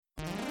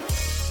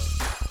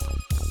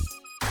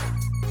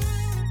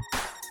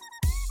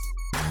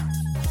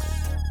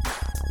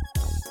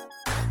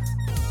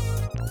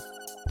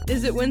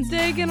Is it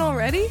Wednesday again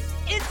already?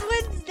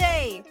 It's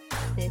Wednesday!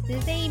 This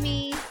is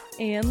Amy.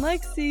 And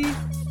Lexi.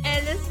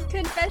 And this is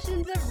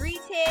Confessions of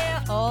Retail,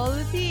 all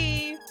the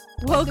tea.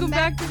 Welcome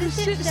back to the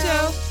Shit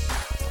Show.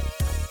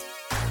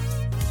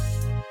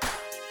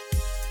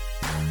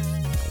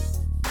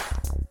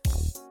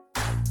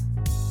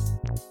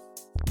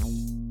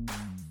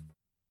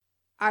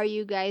 Are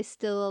you guys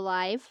still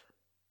alive?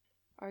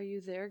 Are you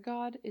there,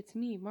 God? It's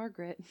me,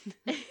 Margaret.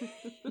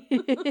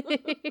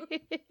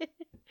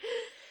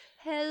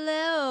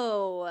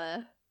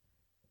 Hello.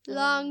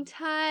 Long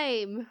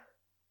time.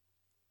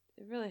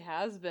 It really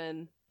has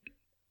been.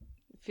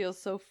 It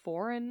feels so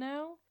foreign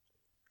now.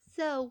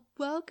 So,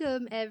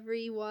 welcome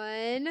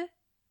everyone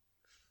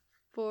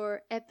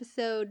for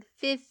episode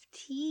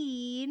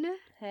 15.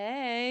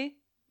 Hey.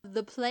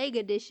 The Plague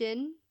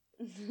Edition.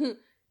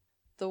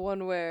 The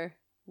one where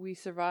we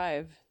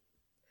survive.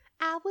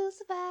 I will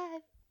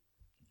survive.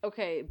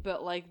 Okay,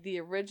 but like the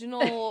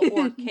original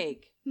or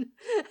cake?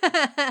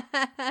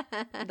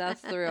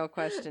 That's the real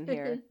question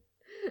here.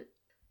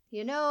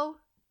 You know,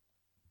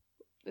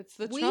 it's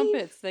the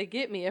trumpets. They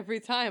get me every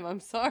time. I'm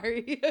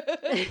sorry.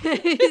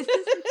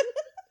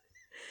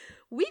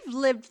 We've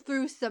lived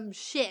through some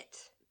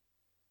shit.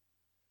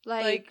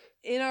 Like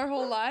in our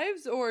whole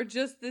lives or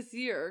just this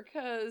year?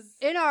 'Cause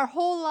in our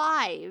whole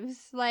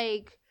lives.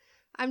 Like,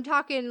 I'm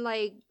talking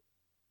like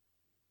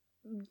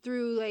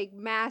through like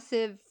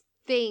massive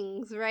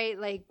things, right?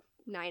 Like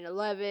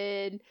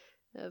 9/11,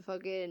 the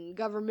fucking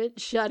government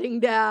shutting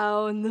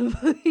down,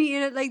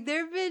 like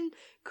there have been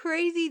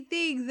crazy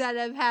things that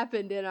have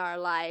happened in our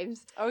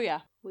lives. Oh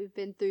yeah. We've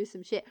been through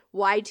some shit.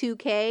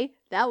 Y2K,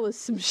 that was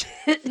some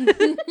shit.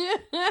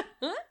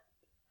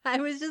 I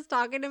was just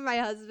talking to my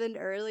husband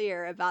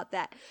earlier about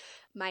that.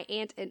 My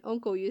aunt and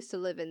uncle used to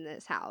live in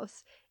this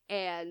house,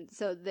 and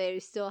so they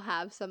still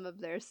have some of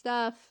their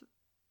stuff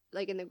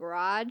like in the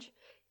garage.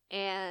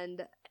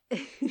 And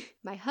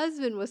my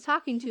husband was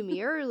talking to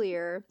me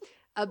earlier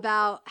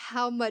about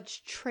how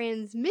much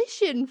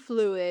transmission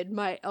fluid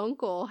my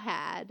uncle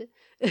had.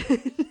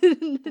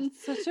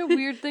 It's such a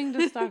weird thing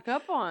to stock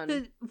up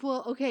on.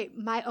 Well, okay,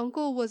 my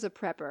uncle was a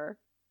prepper.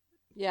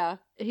 Yeah.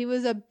 He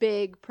was a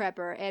big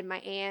prepper, and my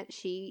aunt,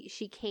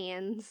 she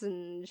cans,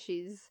 and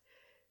she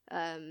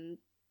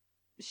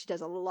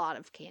does a lot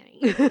of canning.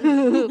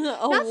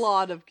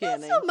 lot of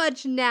canning. Not so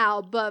much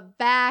now, but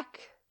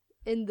back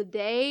in the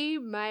day,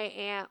 my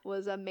aunt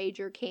was a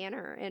major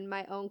canner, and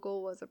my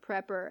uncle was a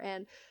prepper,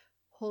 and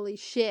holy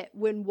shit,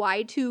 when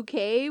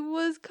Y2K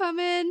was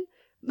coming,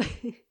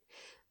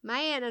 my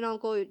aunt and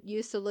uncle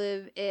used to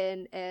live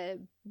in a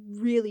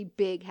really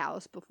big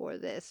house before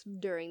this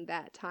during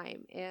that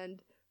time,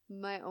 and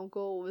my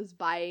uncle was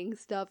buying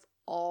stuff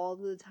all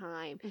the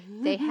time.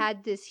 Mm-hmm. They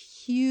had this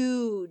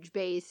huge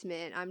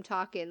basement. I'm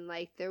talking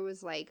like there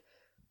was like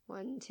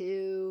 1,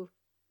 2,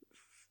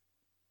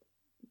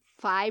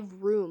 5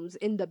 rooms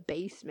in the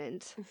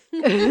basement.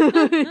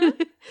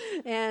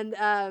 And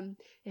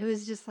it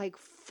was just like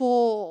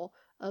full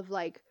of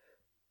like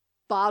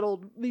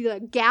bottled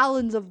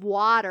gallons of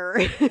water.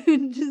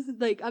 Just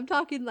like I'm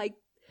talking like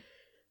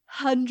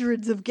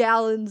hundreds of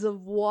gallons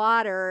of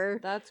water.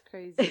 That's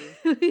crazy.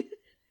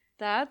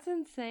 That's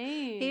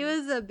insane. He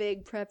was a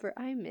big prepper.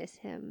 I miss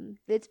him.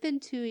 It's been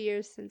 2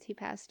 years since he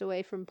passed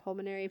away from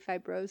pulmonary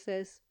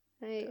fibrosis.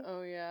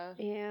 Oh yeah.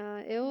 Yeah,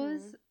 it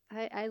was.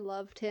 I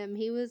loved him.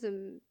 He was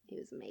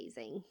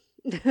amazing.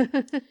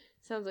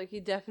 Sounds like he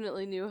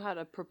definitely knew how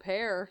to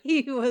prepare.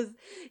 He was.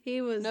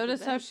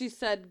 Notice how she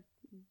said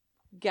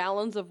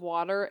gallons of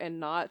water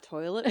and not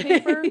toilet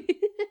paper?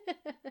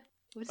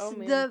 Oh,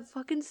 man. The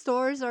fucking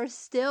stores are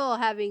still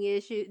having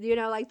issues. You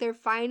know, like they're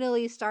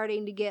finally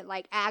starting to get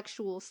like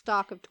actual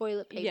stock of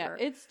toilet paper. Yeah,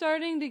 it's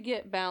starting to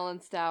get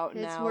balanced out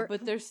now,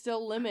 but there's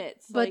still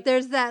limits. But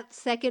there's that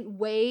second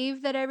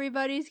wave that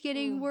everybody's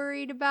getting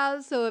worried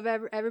about. So if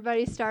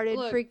everybody started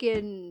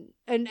freaking,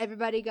 and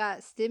everybody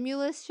got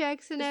stimulus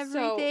checks and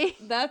everything.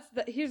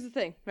 So here's the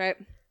thing, right?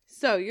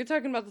 So you're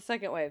talking about the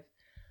second wave.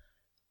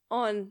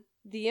 On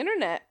the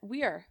internet,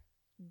 we are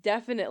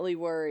definitely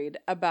worried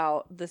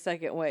about the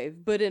second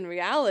wave, but in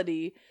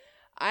reality,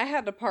 I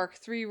had to park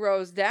 3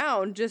 rows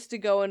down just to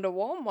go into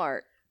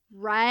Walmart.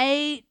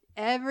 Right?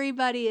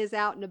 Everybody is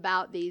out and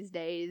about these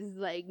days.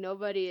 Like,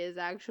 nobody is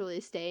actually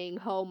staying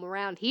home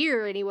around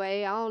here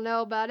anyway. I don't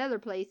know about other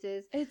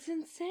places. It's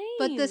insane.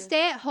 But the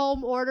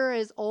stay-at-home order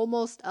is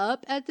almost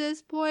up at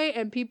this point,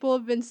 and people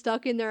have been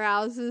stuck in their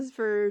houses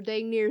for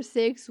dang near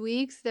 6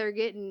 weeks. They're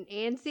getting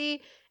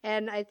antsy,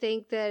 and I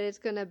think that it's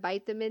going to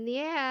bite them in the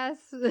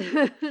ass.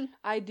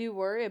 I do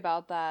worry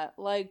about that.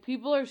 Like,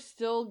 people are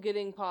still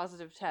getting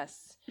positive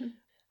tests.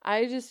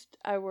 I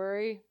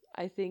worry.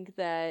 I think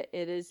that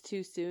it is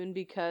too soon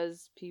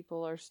because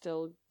people are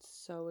still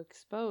so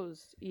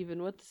exposed,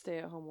 even with the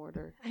stay-at-home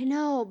order. I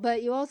know,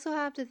 but you also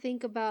have to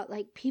think about,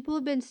 like, people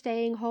have been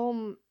staying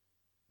home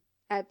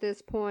at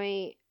this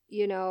point,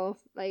 you know,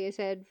 like I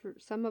said, for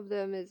some of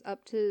them is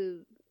up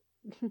to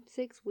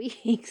 6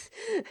 weeks.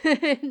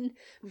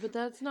 But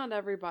that's not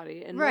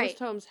everybody. And Right. most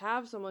homes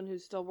have someone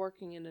who's still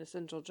working an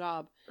essential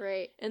job.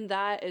 Right. And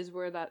that is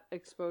where that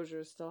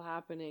exposure is still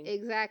happening.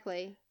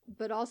 Exactly.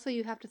 But also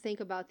you have to think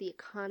about the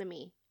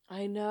economy.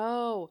 I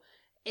know.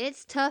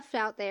 It's tough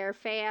out there,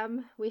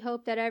 fam. We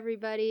hope that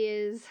everybody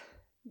is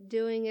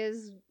doing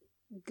as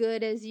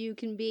good as you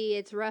can be.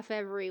 It's rough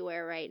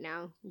everywhere right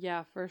now.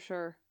 Yeah, for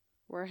sure.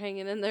 We're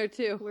hanging in there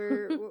too.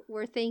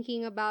 We're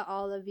thinking about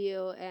all of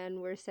you,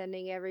 and we're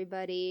sending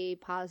everybody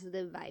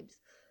positive vibes.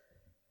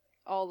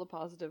 All the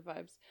positive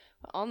vibes.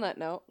 On that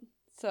note,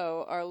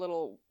 so our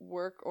little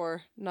work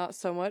or not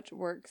so much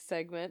work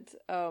segment,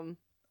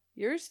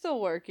 you're still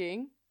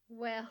working.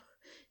 Well,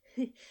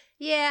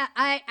 yeah,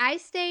 I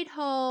stayed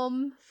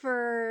home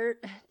for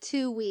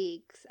 2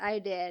 weeks. I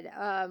did.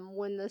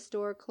 When the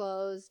store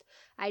closed,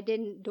 I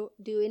didn't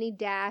do any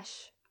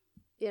dash.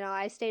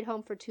 I stayed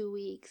home for 2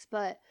 weeks,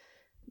 but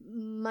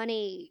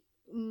money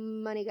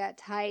got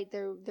tight.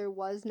 There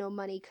was no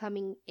money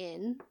coming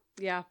in.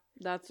 Yeah,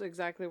 that's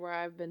exactly where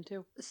I've been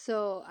too.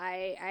 So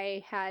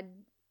I had,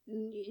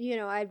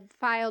 I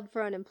filed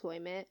for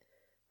unemployment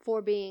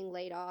for being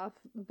laid off,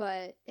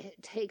 but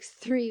it takes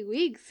 3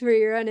 weeks for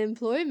your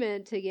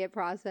unemployment to get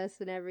processed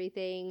and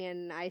everything,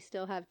 and I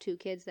still have 2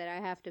 kids that I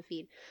have to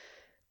feed.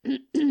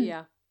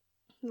 Yeah.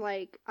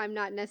 Like, I'm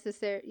not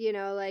necessarily,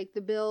 like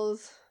the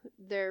bills,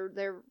 they're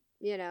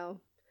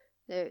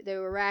they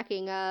were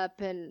racking up,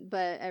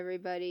 but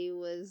everybody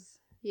was,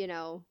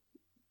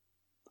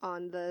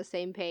 on the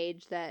same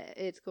page that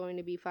it's going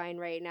to be fine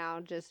right now.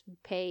 Just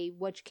pay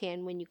what you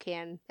can when you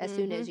can, as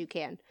soon as you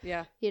can.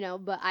 Yeah.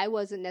 But I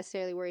wasn't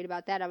necessarily worried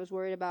about that. I was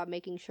worried about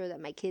making sure that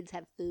my kids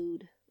have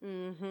food.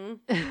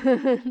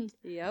 Mm-hmm.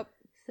 Yep.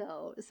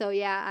 So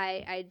yeah,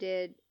 I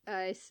did.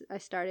 I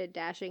started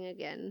dashing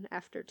again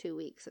after 2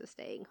 weeks of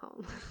staying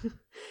home.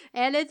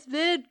 And it's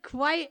been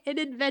quite an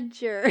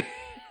adventure.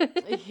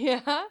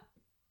 Yeah.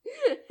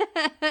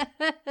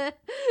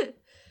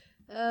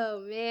 Oh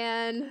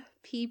man,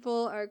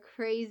 people are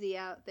crazy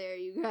out there,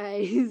 you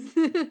guys.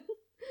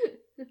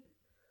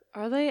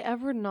 Are they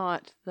ever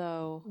not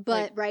though?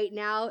 But right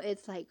now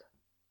it's like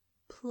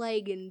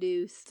plague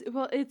induced.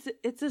 Well,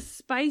 it's a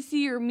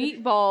spicier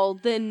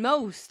meatball than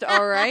most,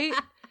 all right?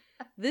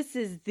 This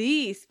is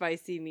the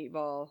spicy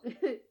meatball.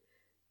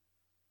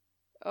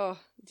 Oh,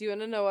 do you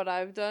want to know what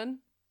I've done?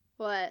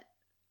 What?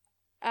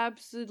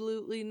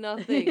 Absolutely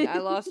nothing. I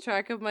lost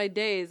track of my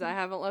days. I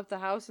haven't left the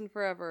house in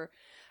forever.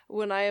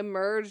 When I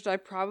emerged, I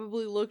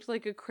probably looked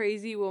like a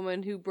crazy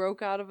woman who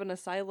broke out of an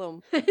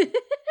asylum.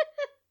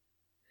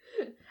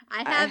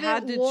 I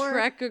had to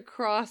trek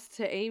across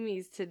to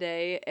Amy's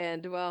today,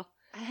 and well,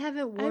 I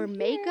haven't worn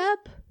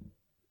makeup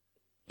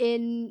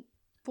in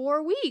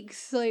 4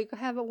 weeks. Like, I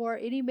haven't worn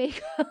any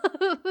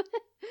makeup.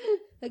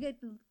 Like,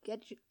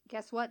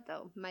 guess what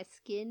though? My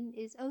skin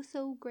is oh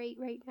so great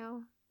right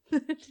now.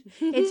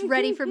 It's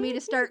ready for me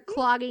to start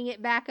clogging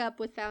it back up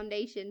with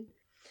foundation.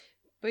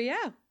 But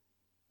yeah,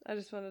 I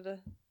just wanted to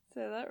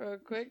say that real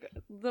quick.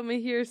 Let me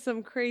hear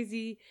some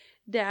crazy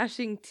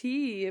dashing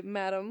tea,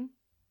 madam.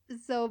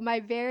 So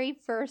my very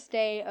first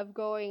day of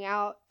going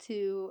out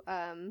to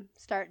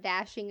start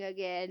dashing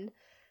again,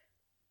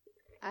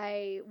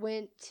 I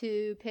went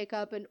to pick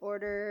up an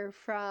order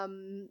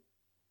from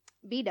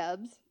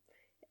B-Dubs,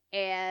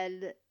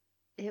 and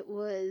it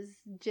was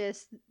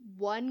just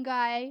one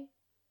guy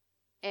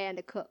and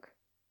a cook.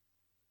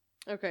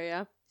 Okay,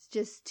 yeah. It's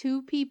just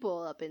 2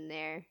 people up in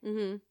there.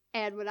 Mm-hmm.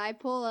 And when I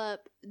pull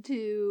up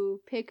to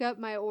pick up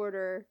my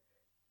order,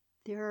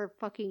 there are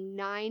fucking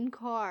 9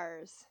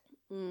 cars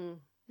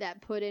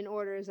that put in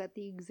orders at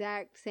the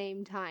exact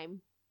same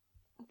time.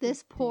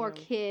 This poor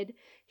kid,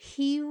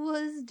 he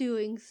was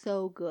doing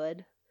so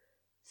good.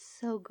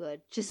 So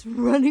good. Just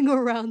running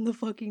around the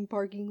fucking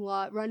parking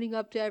lot, running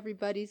up to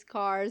everybody's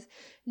cars,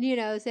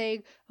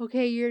 saying,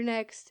 okay, you're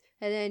next.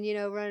 And then,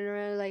 running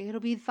around like,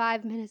 it'll be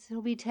 5 minutes,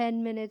 it'll be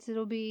 10 minutes,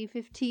 it'll be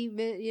 15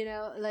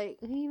 minutes, like,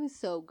 he was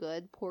so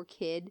good, poor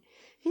kid.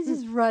 He's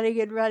just running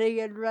and running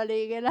and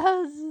running, and I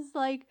was just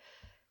like,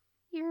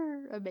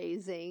 you're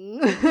amazing.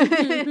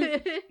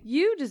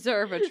 You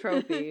deserve a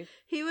trophy.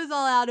 He was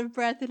all out of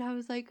breath, and I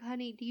was like,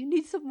 honey, do you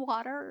need some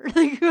water?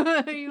 Like,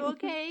 are you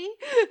okay?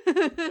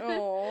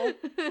 Oh.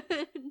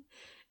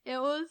 It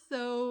was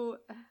so...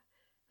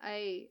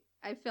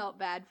 I felt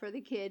bad for the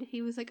kid.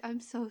 He was like, I'm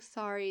so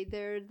sorry.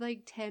 There are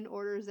like 10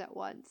 orders at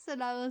once.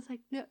 And I was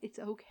like, no, it's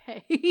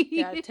okay.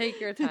 Yeah,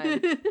 take your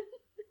time.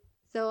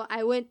 So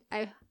I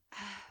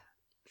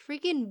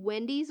freaking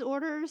Wendy's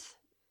orders.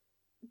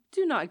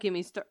 Do not give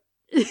me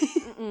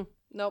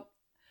Nope.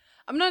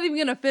 I'm not even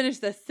going to finish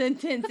the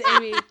sentence,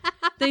 Amy.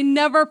 They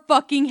never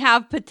fucking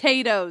have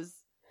potatoes.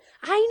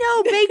 I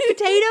know, baked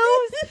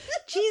potatoes.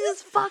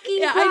 Jesus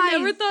fucking Christ. I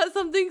never thought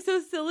something so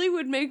silly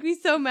would make me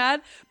so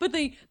mad. But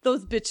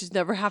those bitches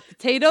never have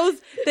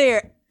potatoes.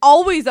 They're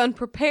always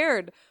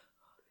unprepared.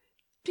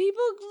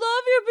 People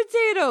love your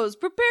potatoes.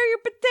 Prepare your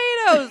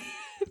potatoes.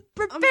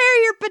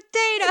 Prepare your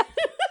potatoes.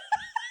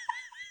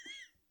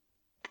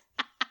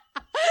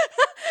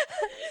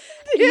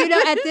 You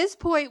know, at this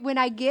point, when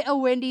I get a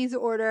Wendy's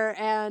order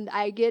and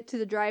I get to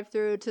the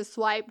drive-thru to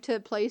swipe to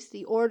place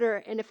the order,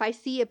 and if I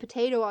see a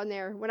potato on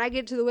there, when I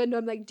get to the window,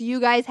 I'm like, "Do you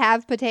guys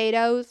have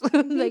potatoes?"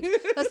 Like,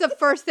 that's the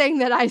first thing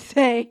that I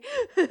say.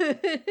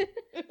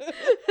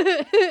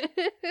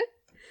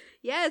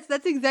 Yes,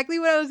 that's exactly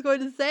what I was going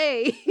to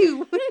say.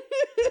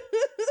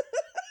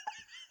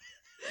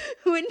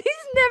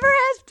 Wendy's never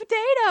has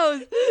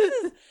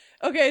potatoes.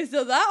 Okay,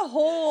 so that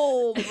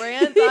whole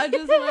rant I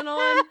just went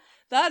on,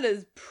 that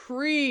is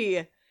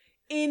pre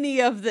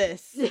any of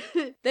this.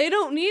 They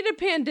don't need a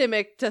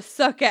pandemic to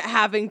suck at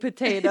having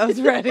potatoes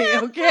ready,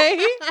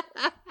 okay?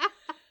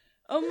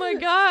 Oh my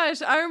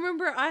gosh, I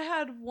remember I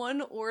had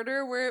one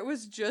order where it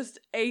was just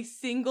a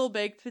single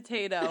baked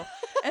potato.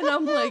 And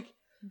I'm like,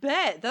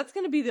 bet, that's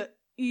going to be the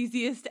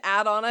easiest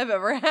add-on I've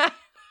ever had.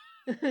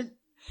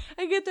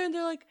 I get there and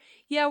they're like,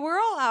 yeah, we're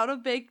all out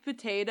of baked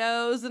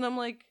potatoes. And I'm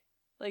like,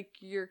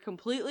 you're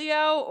completely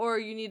out or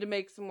you need to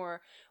make some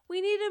more? We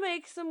need to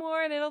make some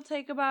more and it'll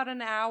take about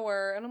an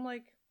hour. And I'm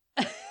like,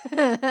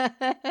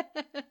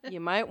 you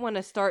might want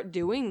to start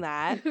doing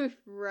that.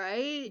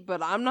 Right?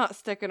 But I'm not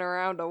sticking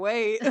around to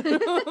wait.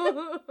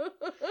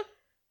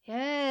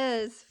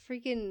 Yes,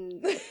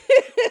 freaking.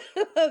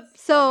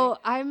 So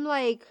I'm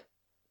like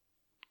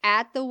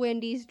at the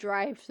Wendy's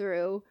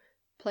drive-thru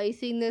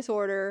placing this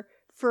order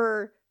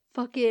for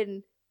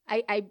fucking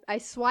I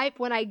swipe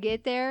when I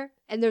get there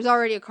and there's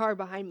already a car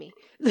behind me.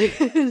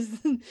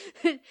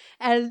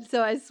 And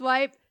so I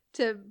swipe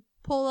to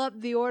pull up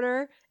the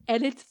order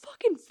and it's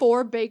fucking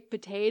 4 baked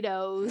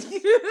potatoes.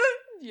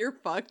 You're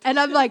fucked. And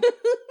I'm like,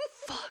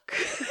 fuck.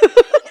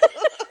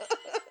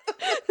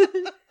 You're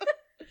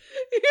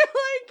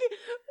like,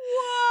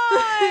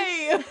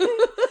 why?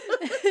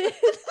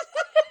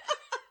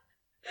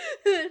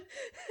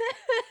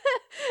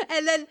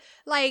 And then,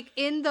 like,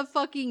 in the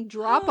fucking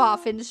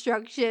drop-off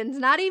instructions,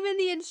 not even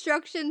the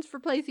instructions for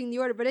placing the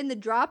order, but in the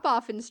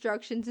drop-off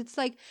instructions, it's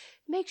like,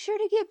 make sure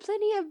to get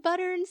plenty of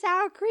butter and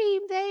sour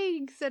cream,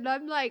 thanks. And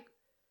I'm like,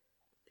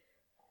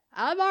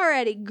 I'm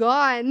already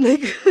gone.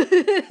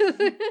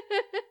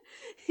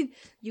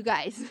 You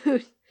guys,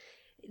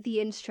 the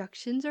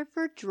instructions are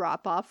for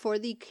drop-off for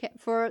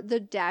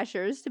the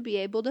Dashers to be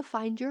able to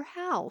find your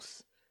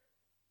house.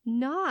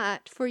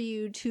 Not for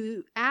you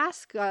to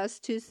ask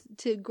us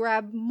to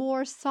grab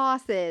more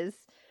sauces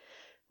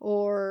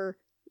or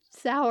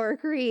sour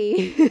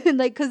cream.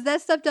 Like, because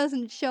that stuff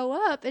doesn't show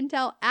up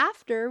until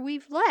after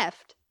we've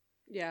left.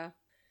 Yeah.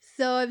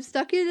 So I'm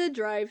stuck in a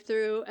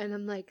drive-thru and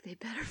I'm like, they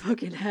better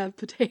fucking have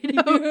potatoes.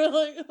 You're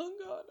like, oh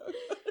god.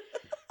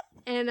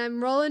 And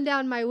I'm rolling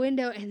down my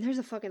window and there's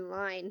a fucking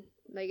line.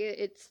 Like,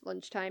 it's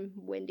lunchtime,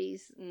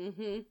 Wendy's.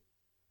 Mm-hmm.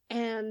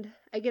 And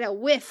I get a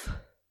whiff.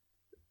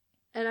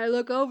 And I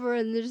look over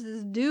and there's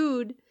this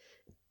dude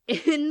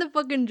in the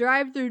fucking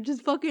drive-thru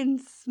just fucking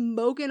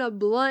smoking a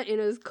blunt in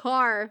his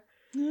car.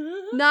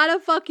 Not a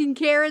fucking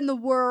care in the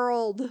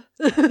world.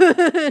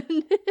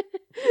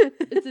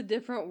 It's a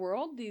different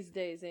world these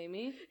days,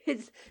 Amy.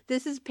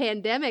 This is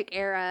pandemic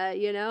era,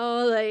 you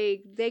know?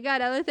 Like, they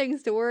got other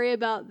things to worry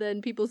about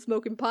than people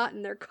smoking pot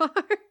in their car.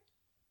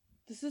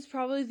 This is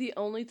probably the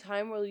only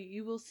time where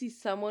you will see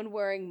someone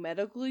wearing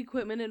medical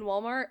equipment in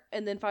Walmart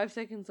and then 5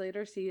 seconds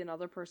later see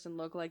another person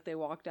look like they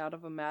walked out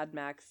of a Mad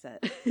Max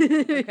set.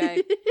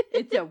 Okay?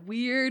 It's a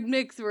weird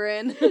mix we're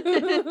in.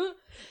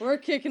 We're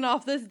kicking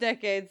off this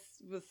decade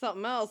with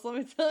something else, let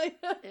me tell you.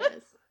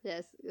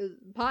 Yes.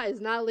 Pot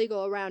is not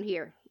legal around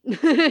here.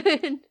 Did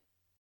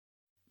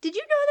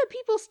you know that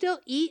people still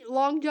eat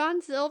Long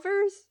John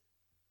Silver's?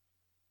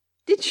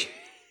 Do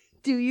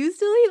you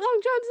still eat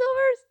Long John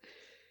Silver's?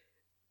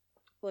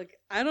 Like,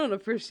 I don't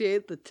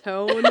appreciate the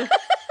tone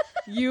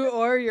you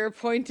or your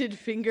pointed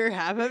finger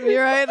have at me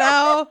right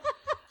now.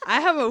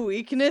 I have a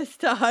weakness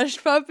to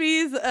hush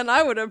puppies, and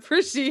I would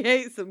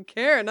appreciate some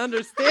care and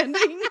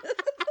understanding.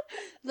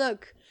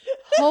 Look,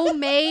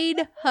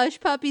 homemade hush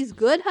puppies,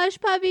 good hush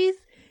puppies,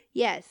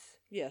 yes.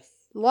 Yes.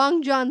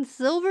 Long John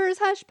Silver's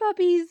hush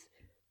puppies,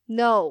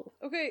 no.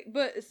 Okay,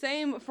 but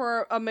same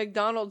for a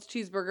McDonald's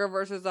cheeseburger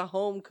versus a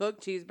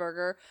home-cooked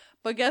cheeseburger.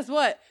 But guess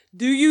what?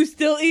 Do you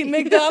still eat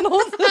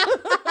McDonald's?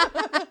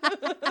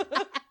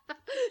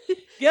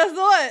 Guess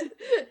what?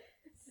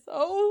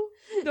 So,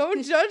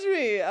 don't judge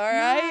me,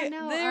 alright?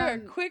 No, They're a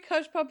quick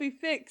hush puppy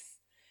fix.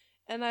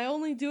 And I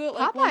only do it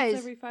like once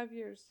every 5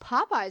 years.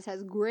 Popeyes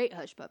has great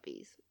hush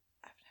puppies.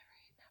 I've never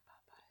eaten at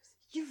Popeyes.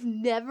 You've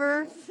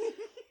never?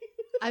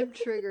 I'm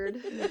triggered.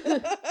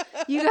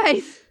 You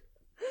guys,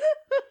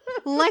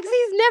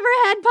 Lexi's never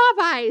had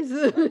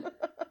Popeyes.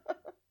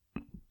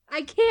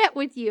 I can't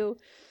with you.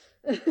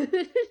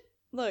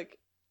 Look,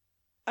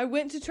 I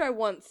went to try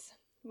once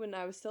when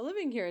I was still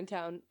living here in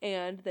town,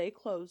 and they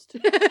closed.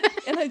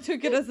 And I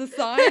took it as a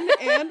sign,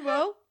 and,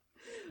 well,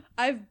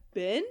 I've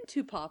been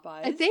to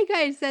Popeyes. I think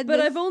I said but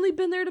this. I've only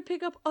been there to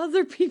pick up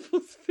other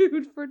people's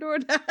food for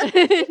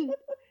DoorDash.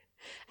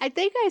 I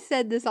think I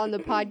said this on the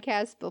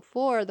podcast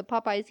before. The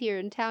Popeyes here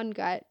in town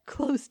got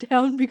closed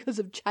down because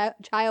of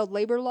child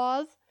labor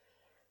laws.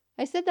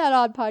 I said that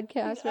on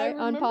podcast, right?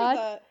 On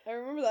pod. I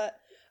remember that.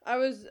 I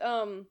was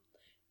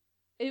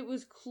it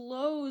was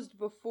closed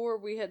before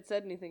we had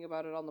said anything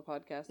about it on the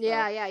podcast. Though.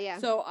 Yeah.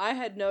 So I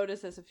had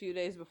noticed this a few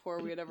days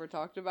before we had ever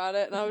talked about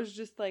it, and I was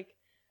just like,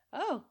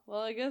 "Oh, well,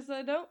 I guess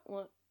I don't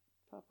want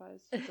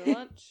Popeyes for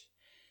lunch."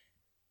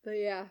 But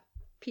yeah,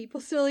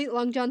 people still eat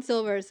Long John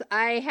Silver's.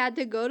 I had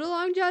to go to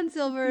Long John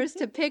Silver's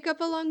to pick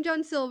up a Long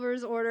John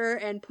Silver's order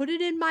and put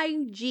it in my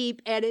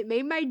Jeep, and it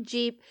made my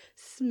Jeep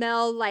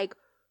smell like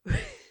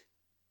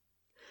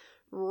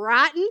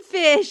rotten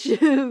fish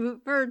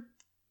for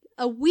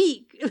a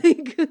week.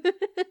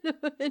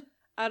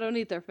 I don't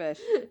eat their fish.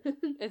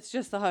 It's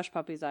just the hush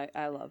puppies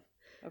I love.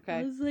 Okay?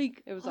 I was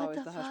like, it was what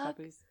always the hush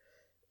puppies.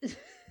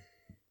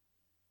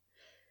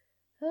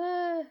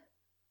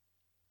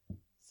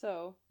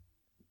 So,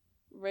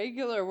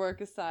 regular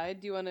work aside,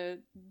 do you want to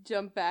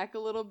jump back a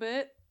little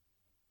bit?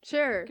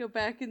 Sure. Go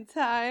back in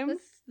time?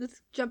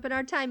 Let's jump in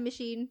our time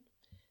machine.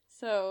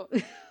 So...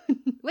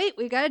 Wait,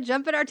 we gotta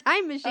jump in our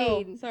time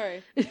machine. Oh,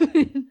 sorry. The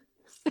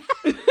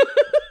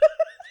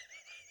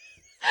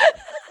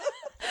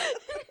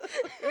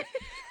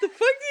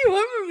fuck do you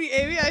want from me,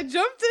 Amy? I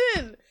jumped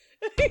in.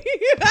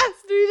 You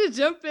asked me to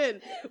jump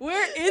in.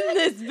 We're in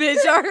this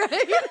bitch,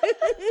 alright?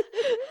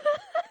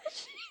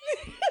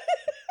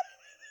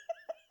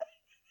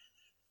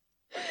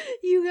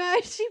 You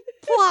guys, she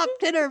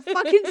plopped in her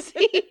fucking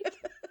seat.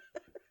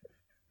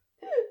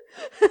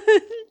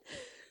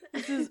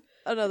 This is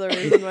another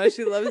reason why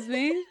she loves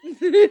me.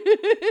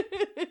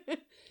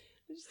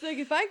 Just like,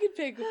 if I could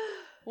pick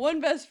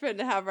one best friend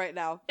to have right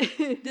now,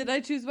 did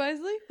I choose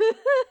wisely?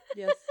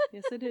 Yes,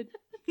 I did.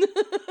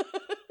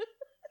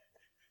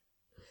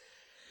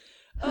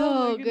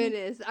 Oh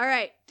goodness. All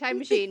right, time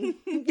machine.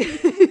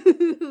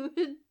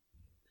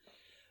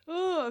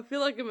 Oh, I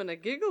feel like I'm in a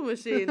giggle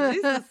machine.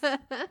 Jesus.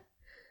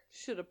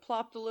 Should have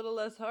plopped a little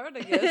less hard,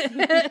 I guess.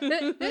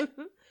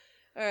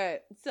 All right,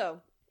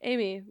 so,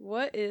 Amy,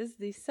 what is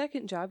the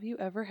second job you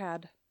ever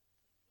had?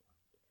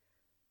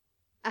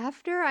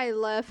 After I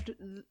left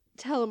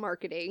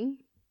telemarketing.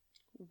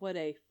 What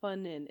a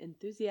fun and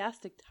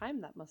enthusiastic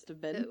time that must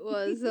have been. It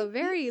was a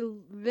very,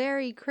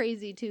 very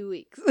crazy 2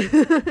 weeks.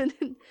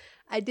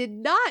 I did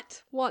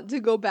not want to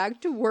go back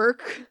to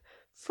work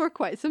for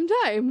quite some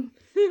time.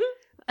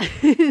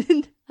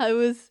 I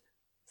was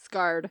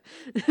scarred.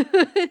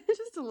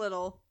 Just a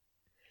little.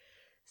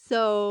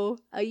 So,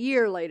 a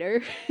year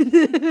later.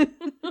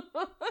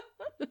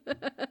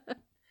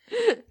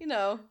 You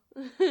know,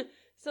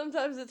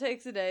 sometimes it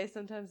takes a day,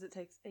 sometimes it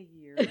takes a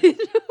year.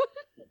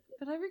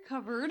 But I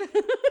recovered.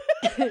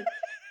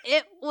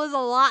 It was a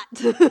lot.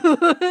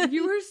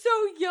 You were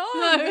so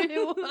young.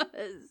 It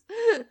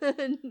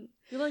was.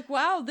 You're like,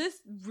 wow,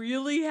 this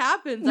really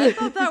happens. I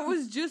thought that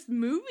was just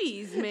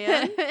movies,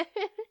 man.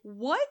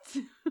 What?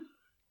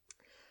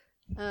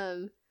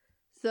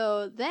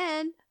 So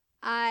then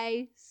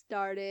I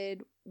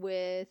started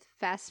with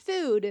fast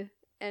food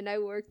and I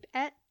worked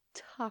at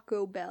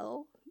Taco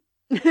Bell.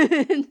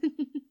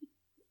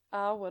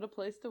 Ah, what a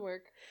place to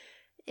work.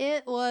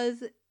 It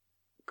was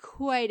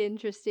quite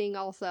interesting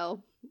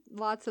also.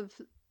 Lots of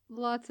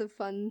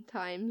fun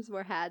times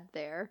were had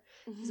there.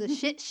 It was a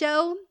shit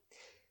show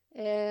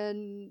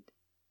and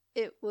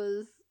it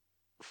was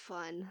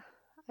fun.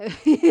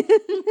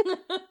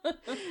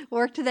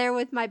 Worked there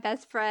with my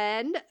best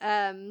friend.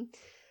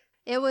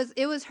 It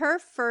was her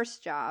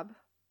first job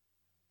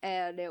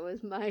and it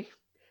was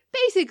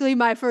basically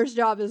my first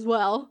job as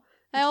well.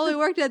 I only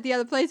worked at the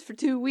other place for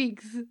 2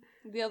 weeks.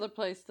 The other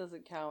place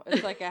doesn't count.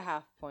 It's like a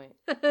half point.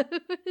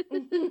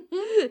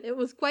 It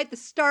was quite the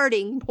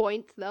starting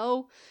point,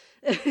 though.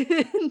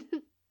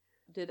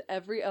 Did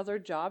every other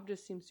job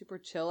just seem super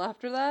chill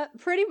after that?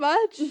 Pretty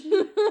much.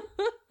 You're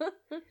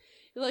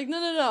like,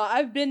 no,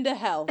 I've been to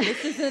hell.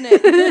 This isn't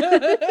it.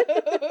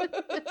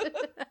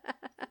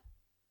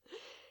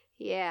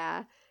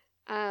 Yeah.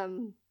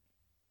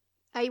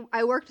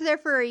 I worked there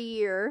for a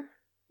year,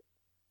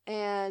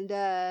 and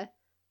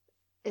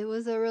it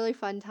was a really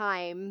fun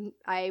time.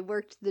 I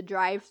worked the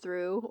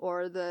drive-thru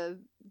or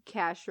the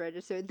cash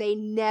register. They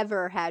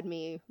never had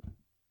me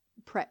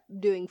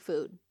doing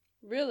food.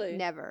 Really?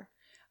 Never.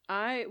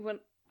 When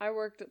I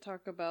worked at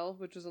Taco Bell,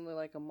 which was only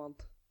like a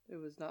month. It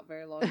was not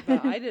very long,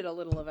 but I did a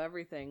little of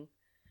everything.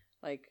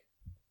 Like,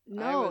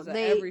 I was at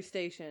every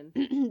station.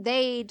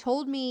 They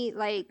told me,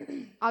 like,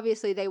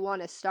 obviously they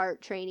want to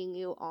start training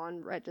you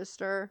on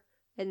register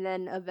and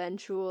then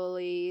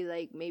eventually,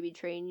 like, maybe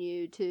train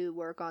you to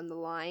work on the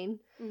line.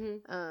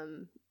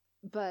 Mm-hmm.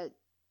 But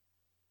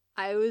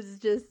I was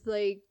just,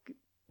 like,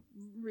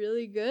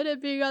 really good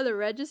at being on the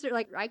register.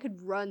 Like, I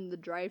could run the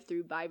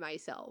drive-thru by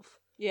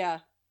myself. Yeah.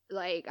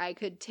 Like, I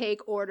could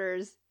take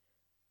orders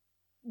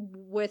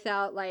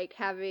without, like,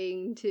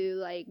 having to,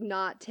 like,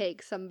 not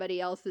take somebody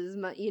else's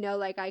money. You know,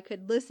 like, I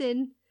could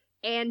listen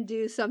and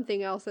do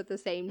something else at the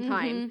same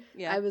time. Mm-hmm.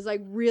 Yeah. I was,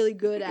 like, really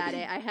good at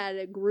it. I had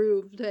it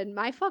grooved, and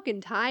my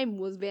fucking time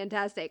was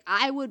fantastic.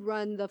 I would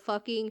run the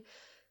fucking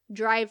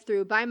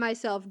drive-through by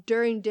myself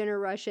during dinner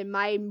rush, and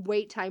my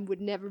wait time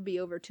would never be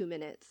over 2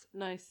 minutes.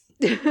 Nice.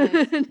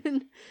 Nice.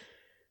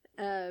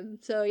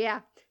 So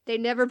yeah, they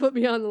never put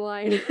me on the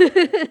line.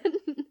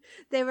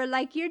 They were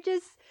like, you're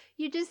just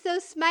so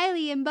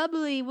smiley and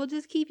bubbly. We'll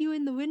just keep you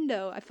in the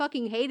window. I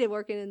fucking hated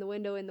working in the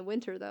window in the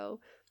winter, though.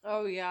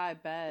 Oh, yeah, I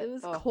bet. It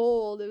was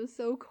cold. It was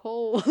so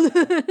cold.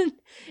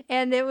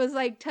 And it was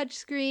like touch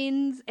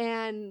screens,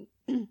 and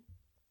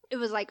it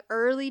was like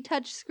early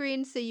touch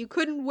screens, so you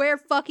couldn't wear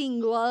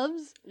fucking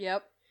gloves.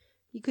 Yep.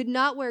 You could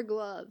not wear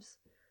gloves.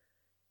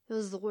 It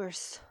was the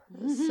worst.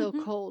 It was so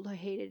cold. I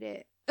hated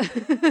it.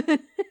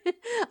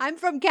 I'm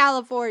from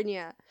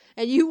California,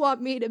 and you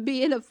want me to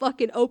be in a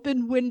fucking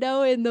open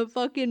window in the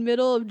fucking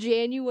middle of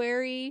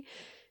January?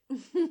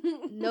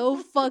 No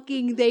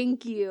fucking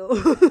thank you.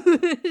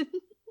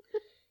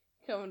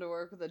 Coming to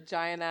work with a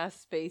giant ass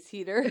space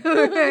heater.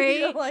 Right?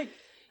 You're like,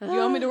 you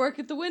want me to work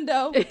at the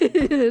window?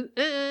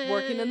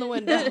 Working in the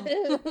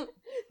window.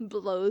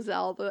 Blows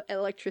all the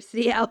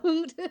electricity out.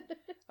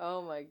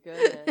 Oh my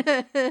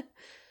goodness.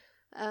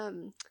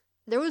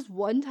 There was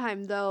one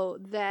time, though,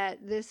 that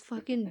this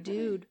fucking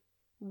dude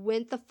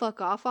went the fuck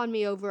off on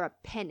me over a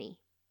penny.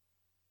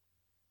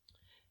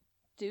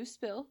 Do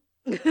spill.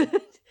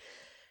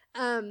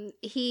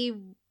 He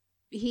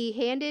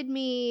handed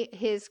me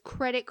his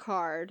credit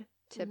card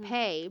to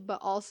pay, but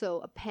also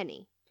a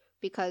penny,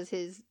 because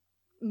his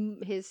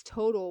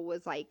total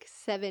was like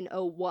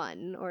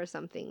 $701 or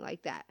something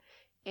like that.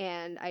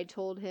 And I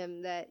told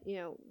him that,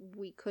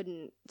 we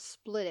couldn't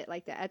split it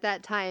like that. At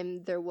that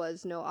time, there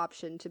was no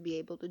option to be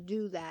able to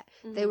do that.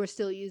 Mm-hmm. They were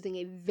still using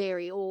a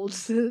very old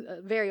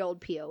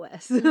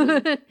POS.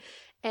 Mm-hmm.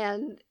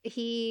 And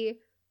he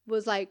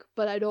was like,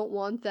 but I don't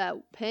want that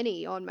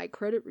penny on my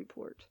credit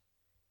report.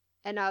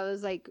 And I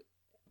was like,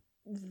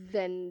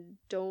 then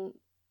don't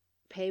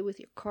pay with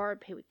your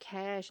card, pay with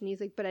cash. And he's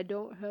like, but I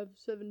don't have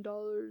 $7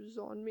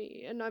 on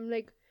me. And I'm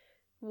like,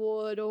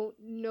 well, I don't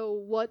know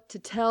what to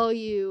tell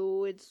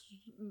you. It's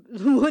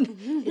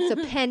a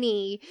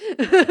penny.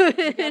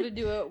 You gotta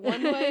do it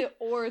one way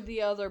or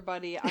the other,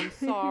 buddy. I'm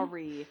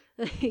sorry.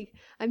 Like,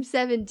 I'm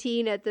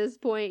 17 at this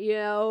point,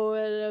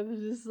 and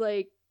I'm just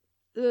like,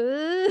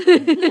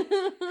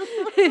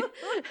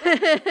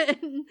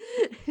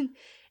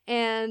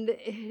 and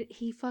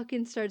he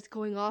fucking starts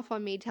going off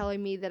on me,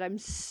 telling me that I'm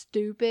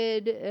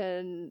stupid,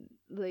 and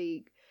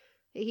like,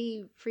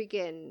 I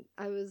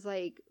was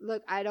like,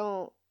 look,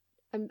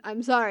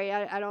 I'm sorry,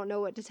 I don't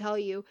know what to tell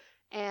you.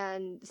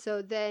 And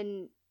so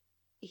then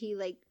he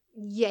like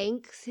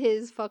yanks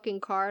his fucking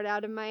card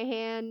out of my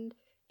hand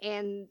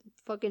and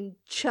fucking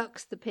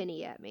chucks the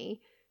penny at me.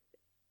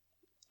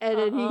 And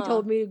then he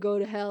told me to go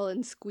to hell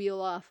and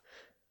squeal off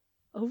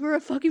over a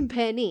fucking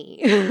penny.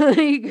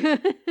 Like,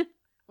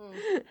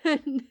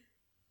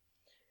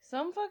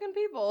 some fucking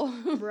people.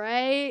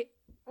 Right?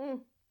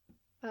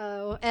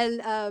 Oh,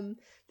 and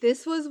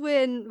this was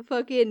when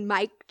fucking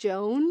Mike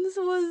Jones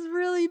was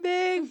really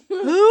big.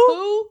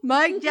 Who?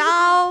 Mike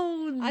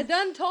Jones! I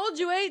done told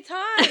you 8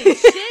 times.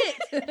 Shit!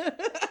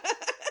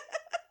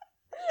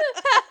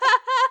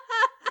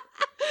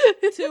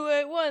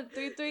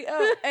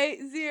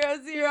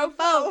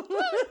 281-330-8004.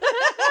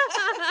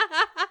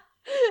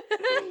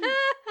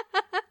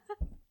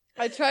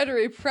 I try to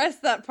repress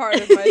that part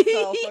of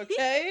myself,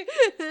 okay?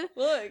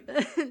 Look.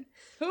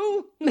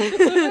 Who?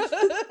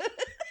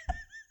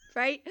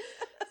 Right?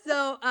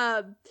 So,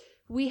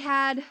 we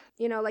had,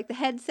 like the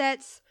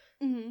headsets.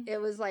 Mm-hmm. It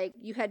was like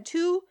you had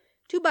two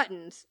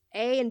buttons,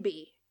 A and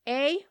B.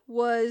 A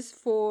was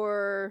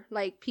for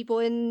like people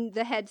in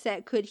the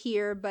headset could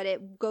hear, but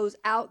it goes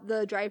out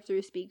the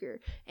drive-through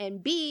speaker.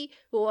 And B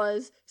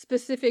was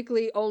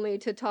specifically only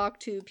to talk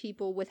to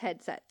people with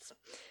headsets.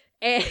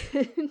 And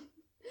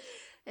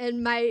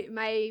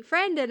my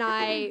friend and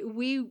I,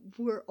 we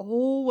were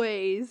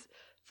always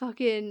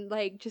fucking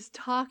like just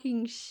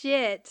talking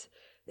shit.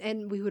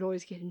 And we would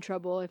always get in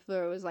trouble if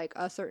there was like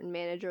a certain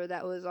manager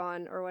that was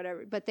on or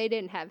whatever. But they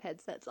didn't have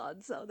headsets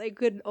on, so they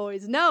couldn't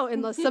always know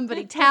unless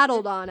somebody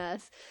tattled on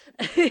us.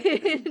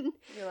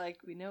 You're like,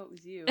 we know it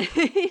was you.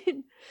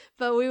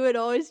 But we would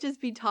always just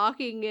be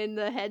talking in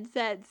the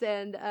headsets.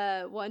 And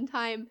one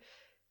time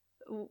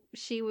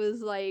she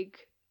was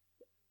like,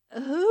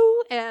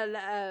 who? And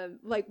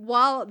like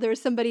while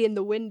there's somebody in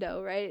the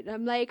window, right? And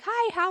I'm like,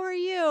 hi, how are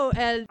you?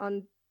 And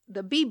on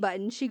the B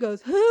button, she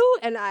goes, who?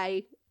 And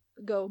I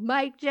go,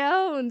 Mike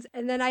Jones.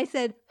 And then I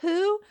said,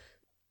 who?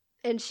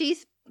 And she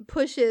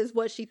pushes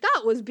what she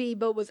thought was B,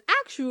 but was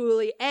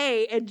actually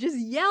A, and just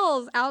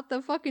yells out the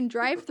fucking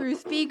drive-through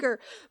speaker,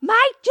 Mike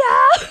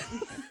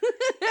Jones!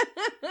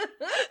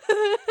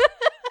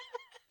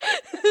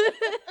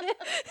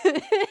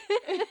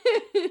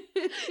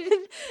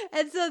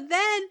 And so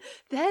then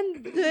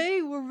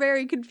they were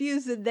very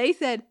confused, and they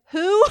said,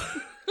 who?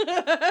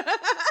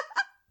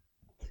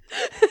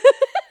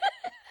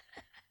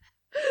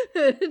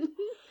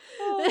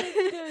 Oh,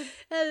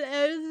 and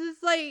it was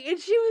just like, and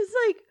she was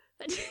like,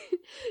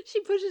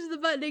 She pushes the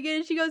button again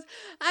and she goes,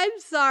 I'm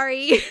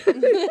sorry.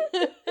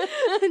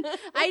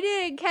 I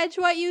didn't catch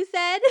what you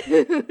said.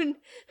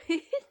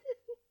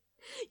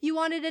 You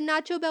wanted a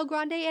Nacho Bel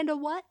Grande and a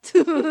what?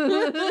 And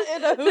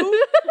a who?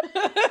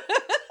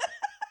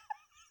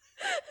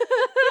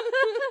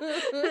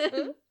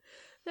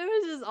 There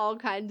was just all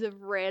kinds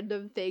of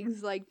random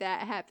things like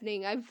that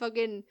happening.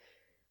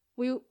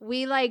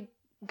 We like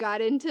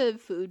got into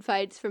food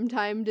fights from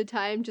time to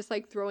time, just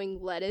like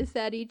throwing lettuce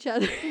at each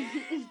other.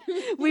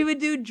 We would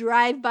do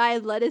drive-by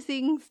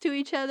lettucings to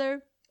each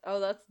other. Oh,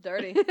 that's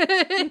dirty.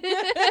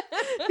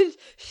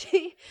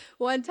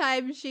 One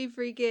time she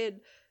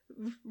freaking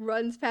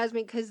runs past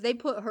me because they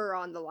put her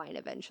on the line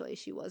eventually.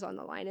 She was on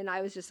the line and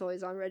I was just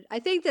always on red. I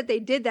think that they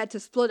did that to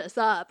split us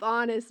up,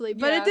 honestly,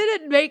 but it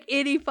didn't make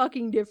any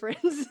fucking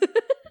difference.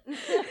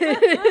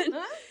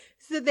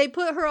 So they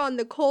put her on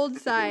the cold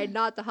side,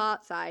 not the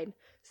hot side.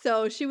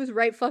 So she was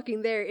right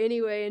fucking there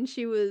anyway, and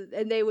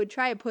they would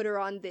try to put her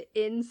on the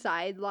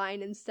inside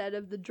line instead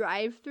of the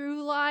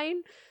drive-through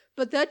line.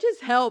 But that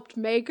just helped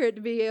make her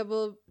to be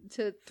able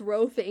to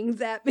throw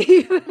things at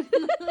me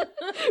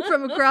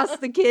from across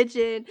the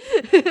kitchen.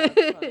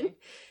 That's funny.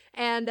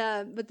 And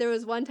but there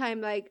was one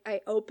time like I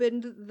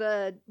opened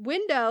the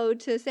window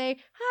to say,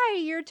 "Hi,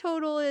 your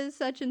total is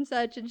such and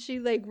such," and she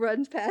like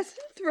runs past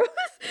and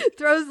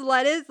throws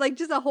lettuce, like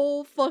just a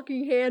whole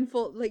fucking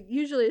handful. Like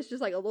usually it's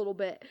just like a little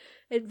bit.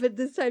 But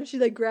this time she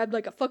like grabbed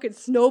like a fucking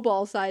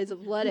snowball size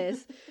of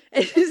lettuce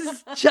and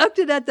just chucked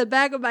it at the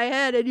back of my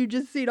head, and you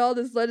just seen all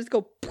this lettuce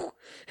go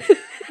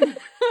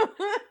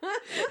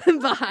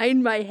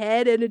behind my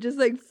head, and it just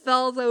like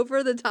falls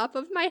over the top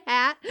of my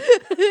hat.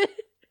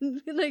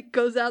 It like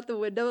goes out the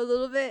window a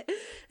little bit,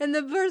 and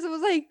the person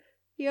was like,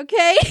 "You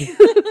okay?"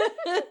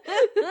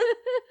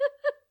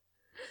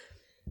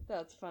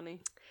 That's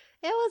funny.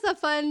 It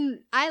was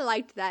I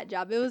liked that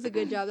job. It was a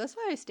good job. That's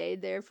why I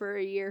stayed there for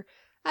a year.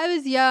 I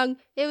was young.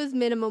 It was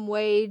minimum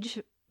wage.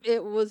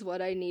 It was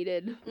what I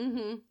needed.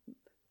 Mm-hmm.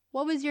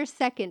 What was your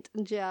second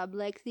job,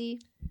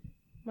 Lexi?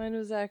 Mine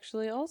was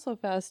actually also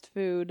fast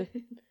food.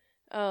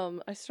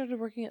 I started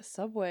working at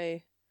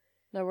Subway,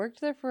 and I worked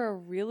there for a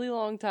really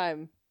long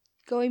time.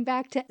 Going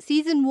back to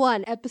season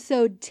 1,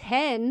 episode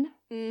 10,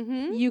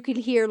 you could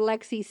hear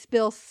Lexi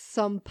spill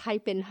some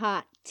piping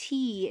hot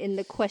tea in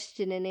the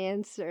question and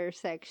answer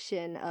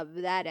section of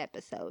that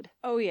episode.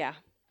 Oh yeah.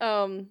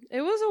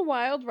 It was a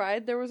wild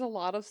ride. There was a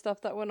lot of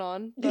stuff that went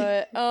on,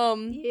 but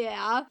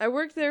yeah. I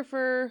worked there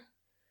for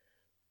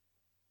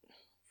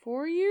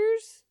 4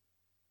 years,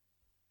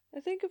 I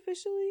think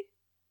officially.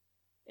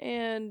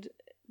 And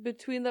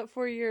between that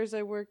 4 years,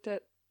 I worked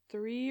at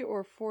 3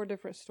 or 4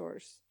 different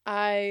stores.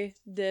 I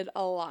did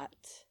a lot.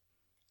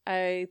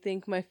 I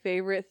think my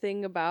favorite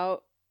thing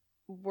about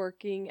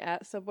working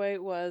at Subway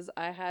was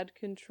I had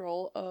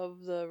control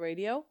of the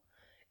radio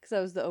because I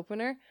was the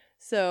opener.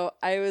 So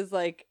I was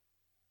like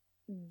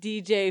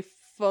DJ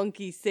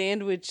Funky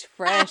Sandwich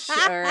Fresh,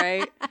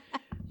 alright?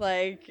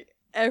 Like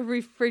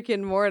every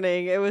freaking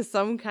morning it was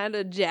some kind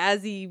of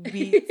jazzy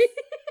beat.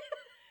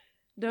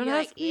 Don't You're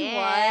ask like, me yeah,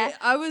 why.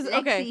 I was Lexi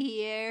okay.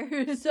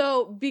 here.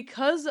 So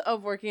because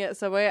of working at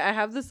Subway, I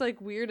have this like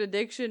weird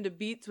addiction to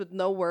beats with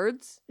no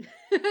words.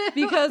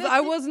 Because I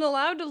wasn't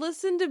allowed to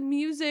listen to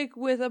music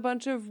with a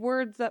bunch of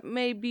words that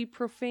may be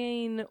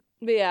profane.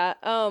 But yeah,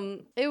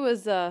 it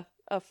was a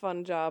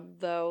fun job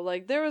though.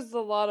 Like there was a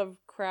lot of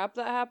crap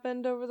that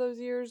happened over those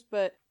years,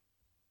 but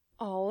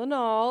all in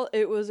all,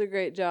 it was a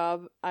great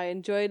job. I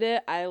enjoyed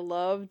it. I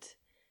loved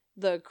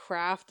the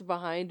craft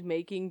behind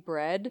making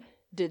bread.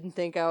 Didn't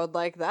think I would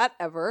like that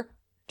ever.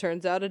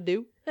 Turns out I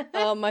do.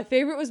 My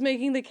favorite was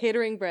making the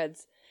catering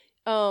breads.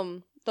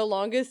 The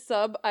longest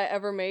sub I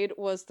ever made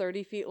was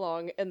 30 feet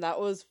long, and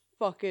that was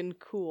fucking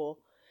cool.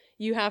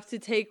 You have to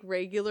take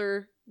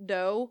regular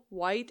dough,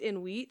 white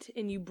and wheat,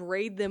 and you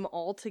braid them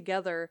all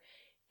together.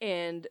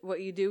 And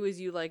what you do is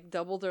you like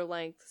double their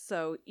length.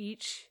 So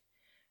each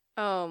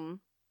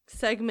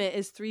segment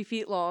is 3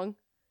 feet long.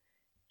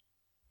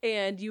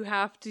 And you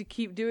have to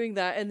keep doing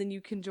that, and then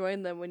you can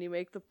join them when you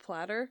make the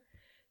platter.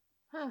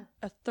 Huh.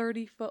 A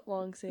 30-foot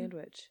long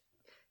sandwich.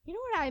 You know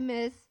what I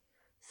miss?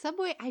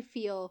 Subway, I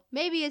feel,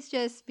 maybe it's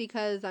just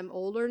because I'm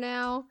older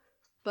now,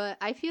 but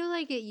I feel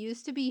like it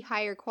used to be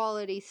higher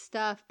quality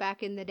stuff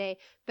back in the day.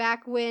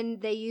 Back when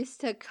they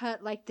used to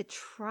cut like the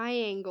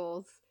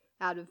triangles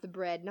out of the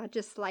bread, not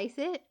just slice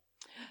it.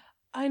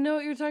 I know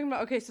what you're talking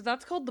about. Okay, so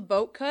that's called the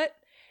boat cut.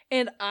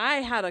 And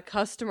I had a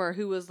customer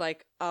who was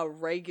like a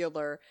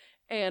regular.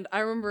 And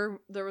I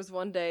remember there was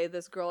one day,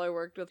 this girl I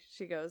worked with,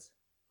 she goes,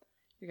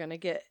 "You're going to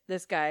get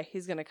this guy.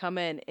 He's going to come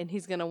in and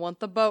he's going to want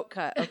the boat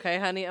cut. Okay,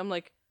 honey?" I'm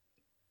like,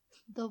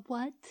 the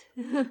what?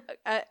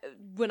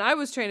 when I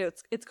was trained,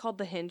 it's called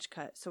the hinge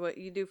cut. So what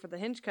you do for the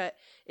hinge cut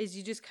is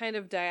you just kind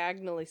of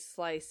diagonally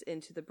slice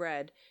into the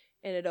bread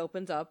and it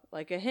opens up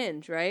like a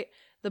hinge, right?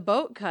 The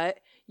boat cut,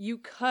 you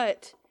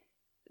cut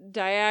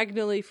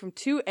diagonally from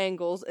 2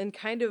 angles and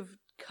kind of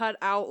cut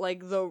out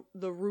like the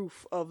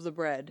roof of the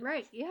bread.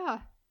 Right, yeah.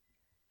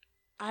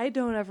 I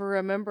don't ever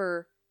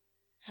remember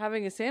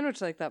having a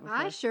sandwich like that before.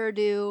 I sure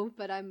do,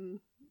 but I'm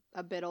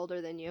a bit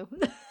older than you.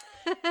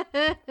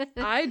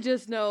 I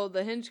just know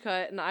the hinge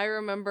cut, and I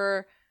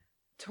remember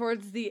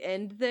towards the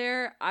end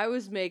there, I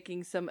was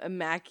making some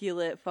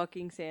immaculate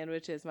fucking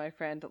sandwiches, my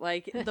friend.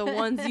 Like the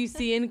ones you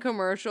see in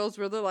commercials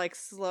where they're like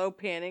slow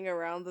panning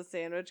around the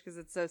sandwich because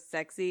it's so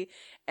sexy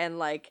and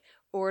like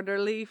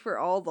orderly for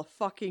all the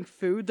fucking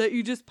food that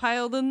you just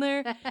piled in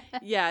there.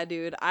 Yeah,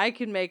 dude, I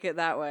can make it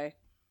that way.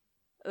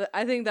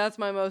 I think that's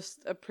my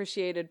most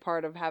appreciated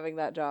part of having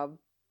that job.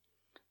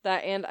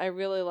 That, and I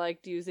really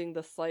liked using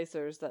the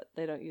slicers that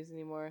they don't use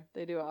anymore.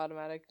 They do it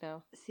automatic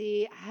now.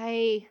 See,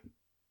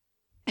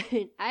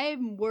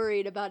 I'm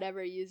worried about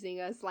ever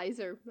using a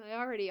slicer. I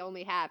already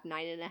only have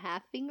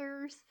 9.5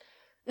 fingers.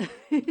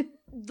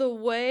 The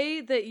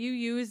way that you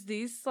use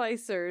these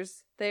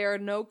slicers, they are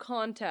no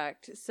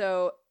contact.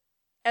 So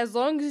as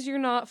long as you're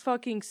not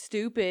fucking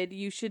stupid,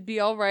 you should be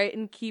all right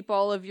and keep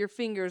all of your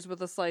fingers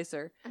with a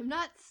slicer. I'm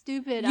not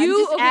stupid. I'm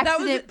just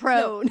accident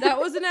prone. No, that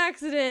was an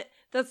accident.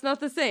 That's not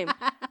the same.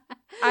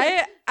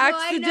 I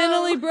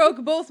accidentally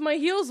broke both my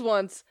heels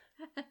once.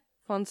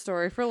 Fun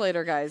story for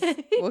later, guys.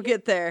 We'll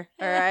get there.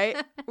 All right.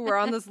 We're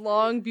on this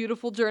long,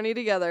 beautiful journey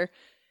together.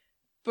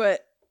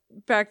 But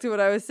back to what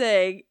I was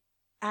saying,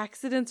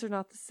 accidents are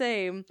not the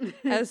same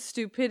as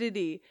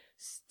stupidity.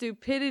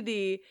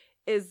 Stupidity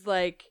is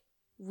like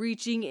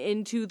reaching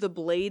into the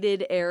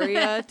bladed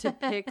area to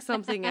pick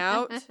something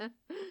out.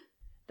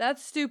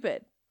 That's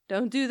stupid.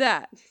 Don't do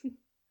that.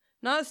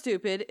 Not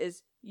stupid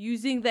is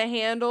using the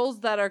handles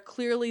that are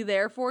clearly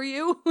there for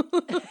you.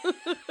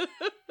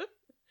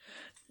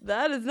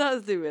 That is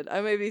not stupid.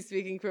 I may be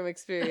speaking from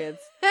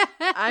experience.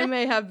 I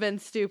may have been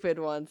stupid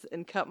once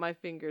and cut my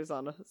fingers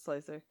on a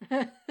slicer.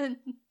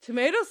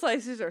 Tomato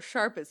slicers are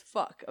sharp as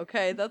fuck,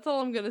 okay? That's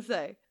all I'm gonna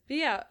say. But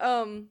yeah,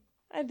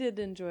 I did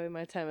enjoy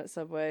my time at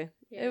Subway.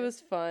 Yeah. It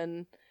was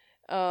fun.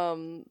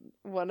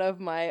 One of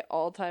my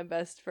all-time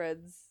best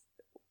friends,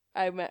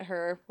 I met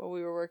her while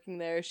we were working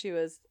there. She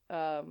was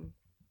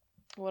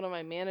one of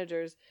my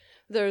managers.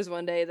 There was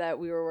one day that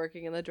we were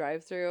working in the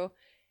drive-thru,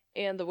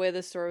 and the way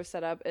the store was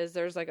set up is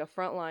there's like a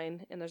front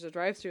line and there's a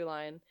drive-thru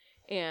line.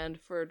 And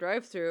for a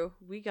drive-thru,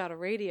 we got a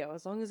radio.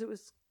 As long as it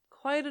was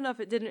quiet enough,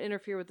 it didn't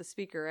interfere with the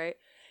speaker, right?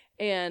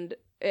 And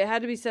it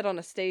had to be set on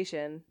a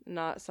station,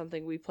 not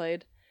something we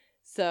played.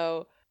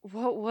 So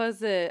what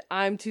was it?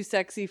 I'm Too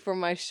Sexy for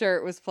My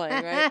Shirt was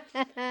playing, right?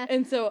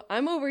 And so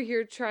I'm over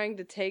here trying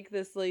to take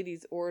this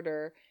lady's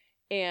order,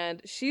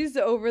 and she's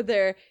over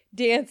there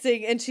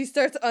dancing, and she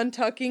starts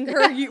untucking her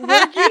work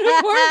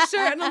uniform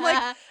shirt, and I'm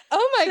like,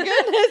 oh my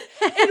goodness.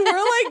 And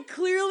we're like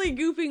clearly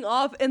goofing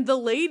off, and the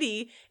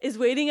lady is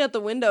waiting at the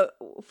window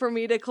for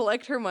me to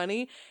collect her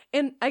money.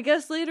 And I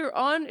guess later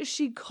on,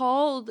 she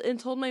called and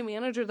told my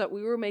manager that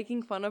we were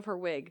making fun of her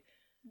wig.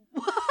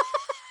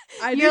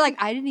 You're like,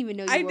 I didn't even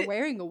know you were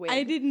wearing a wig.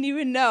 I didn't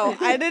even know.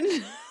 I didn't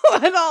know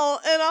at all.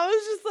 And I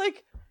was just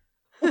like,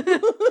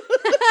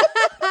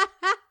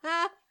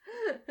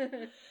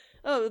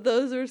 oh,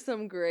 those are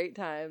some great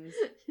times.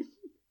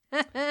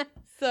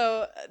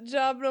 So,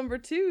 job number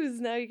 2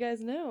 is now you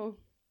guys know.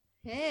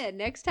 Yeah,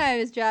 next time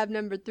is job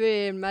number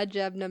 3, and my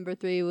job number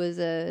 3 was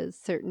a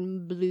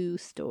certain blue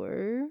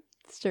store.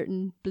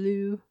 Certain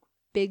blue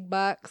big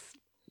box.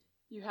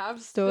 You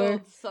have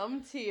spilled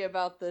some tea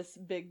about this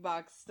big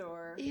box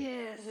store.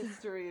 Yes.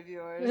 History of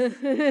yours.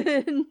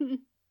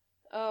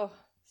 Oh,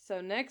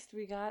 so next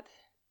we got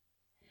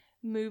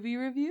movie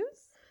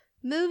reviews?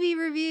 Movie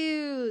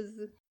reviews.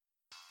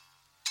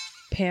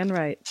 Pan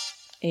right.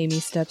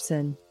 Amy steps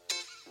in.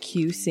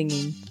 Cue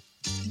singing.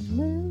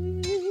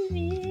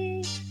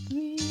 Movie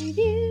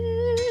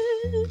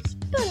reviews.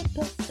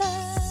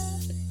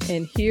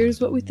 And here's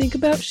what we think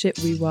about shit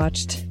we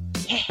watched.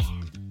 Yeah.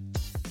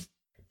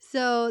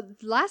 So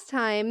last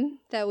time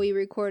that we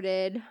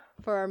recorded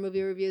for our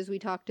movie reviews, we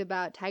talked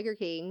about Tiger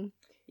King.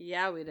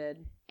 Yeah, we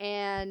did.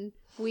 And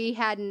we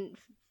hadn't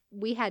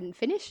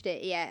finished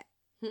it yet.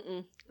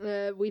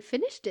 We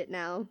finished it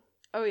now.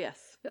 Oh,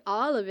 yes.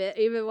 All of it.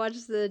 Even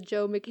watched the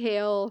Joe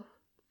McHale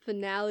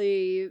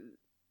finale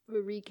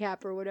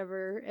recap or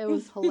whatever. It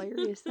was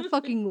hilarious. I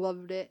fucking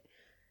loved it.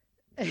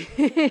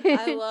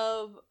 I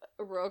love,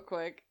 real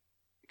quick,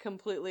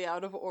 completely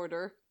out of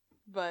order,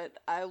 but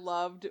I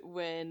loved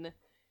when...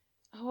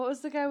 Oh, what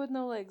was the guy with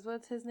no legs?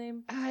 What's his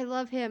name? I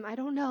love him. I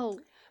don't know.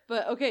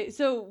 But, okay,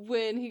 so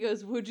when he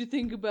goes, what'd you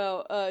think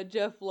about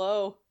Jeff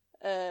Lowe?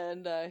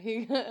 And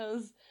he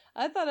goes,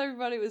 I thought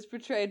everybody was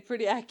portrayed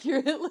pretty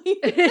accurately.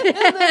 And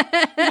then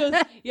he goes,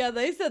 yeah,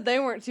 they said they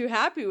weren't too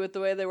happy with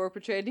the way they were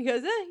portrayed. And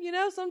he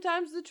goes,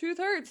 sometimes the truth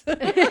hurts.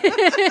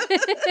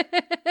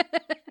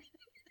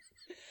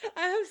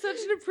 I have such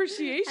an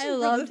appreciation for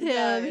loved this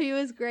him. guy. He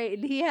was great.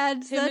 And he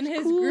had such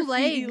his cool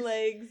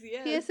legs.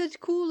 Yes. He has such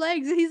cool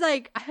legs. And he's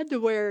like, I had to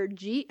wear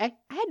pants. I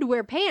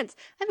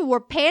haven't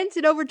worn pants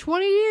in over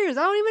 20 years.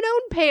 I don't even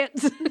own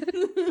pants.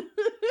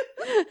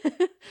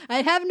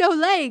 I have no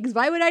legs.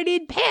 Why would I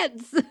need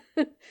pants?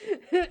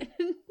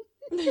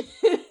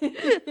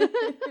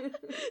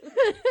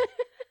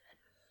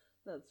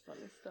 That's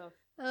funny stuff.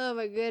 Oh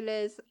my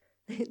goodness.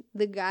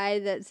 the guy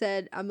that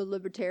said, I'm a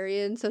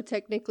libertarian, so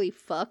technically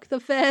fuck the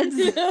feds.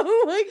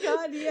 Oh my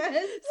god,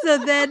 yes. So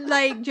then,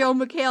 like, Joe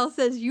McHale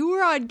says, you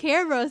were on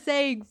camera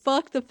saying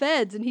fuck the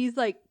feds. And he's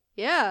like,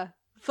 yeah,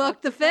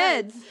 fuck the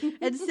feds.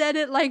 And said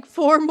it like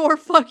 4 more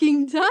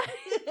fucking times.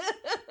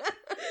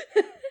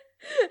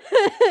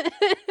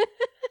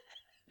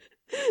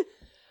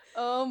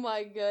 Oh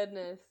my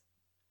goodness.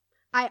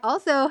 I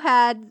also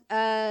had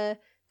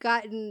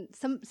gotten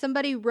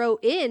somebody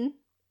wrote in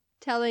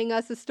telling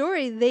us a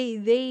story.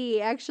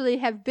 They actually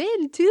have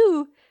been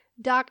to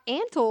Doc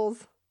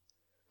Antle's.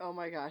 Oh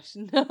my gosh,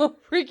 no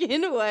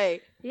freaking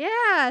way.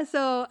 Yeah,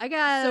 so I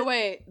got... So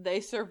wait,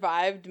 they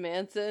survived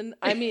Manson?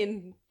 I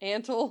mean,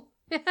 Antle?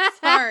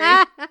 Sorry.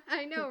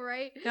 I know,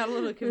 right? Got a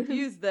little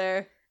confused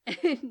there.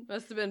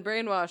 Must have been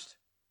brainwashed.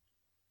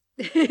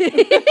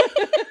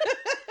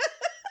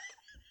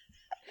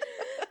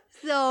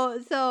 So,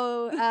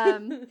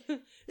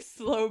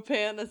 Slow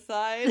pan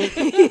aside.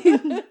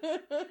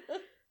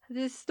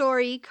 This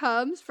story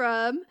comes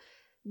from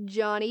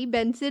Johnny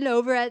Benson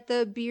over at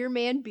the Beer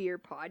Man Beer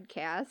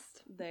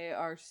podcast. They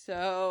are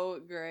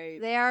so great.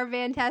 They are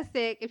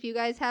fantastic. If you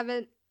guys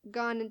haven't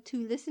gone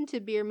to listen to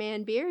Beer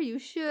Man Beer, you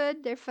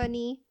should. They're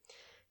funny.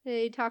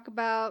 They talk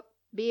about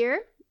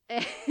beer.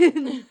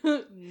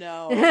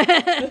 No.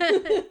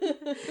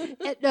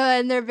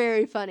 And they're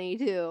very funny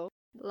too.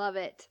 Love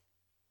it.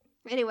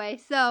 Anyway,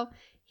 so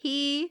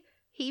he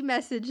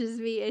messages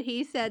me and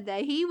he said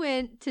that he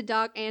went to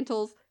Doc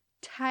Antle's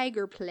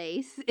Tiger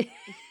Place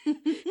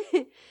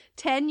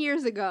 10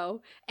 years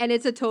ago and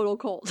it's a total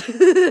cult.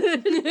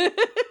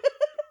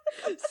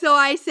 So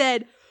I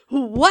said,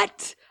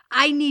 what?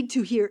 I need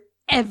to hear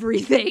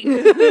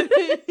everything.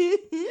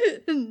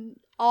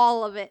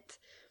 All of it.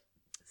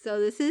 So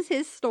this is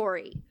his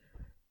story.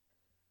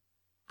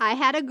 I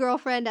had a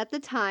girlfriend at the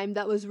time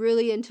that was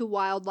really into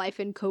wildlife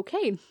and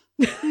cocaine.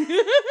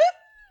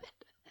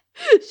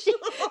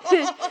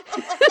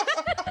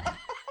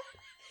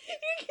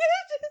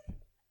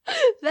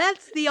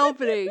 That's the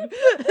opening.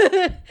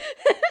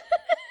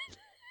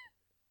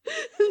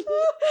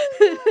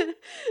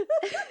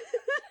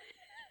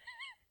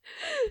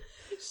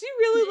 She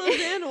really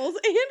loves animals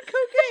and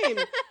cocaine.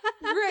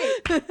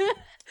 Great.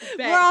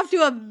 We're off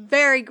to a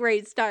very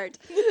great start.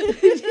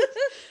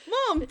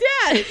 Mom,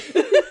 Dad.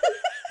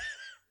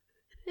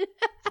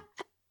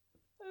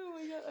 Oh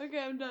my god. Okay,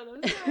 I'm done.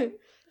 I'm sorry.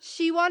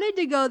 She wanted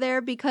to go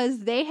there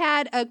because they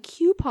had a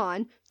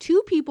coupon,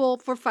 2 people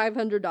for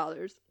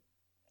 $500,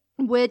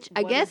 which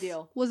I guess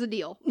was a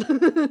deal.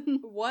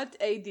 What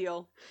a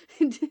deal.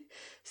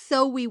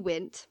 So we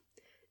went.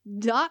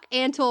 Doc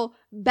Antle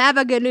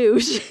Baba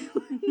Ganoush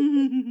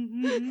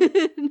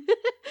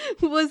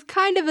was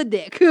kind of a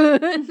dick.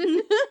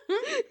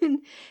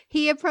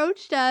 He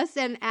approached us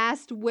and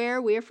asked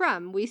where we're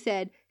from. We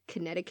said,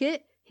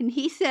 Connecticut. And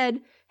he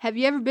said, have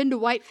you ever been to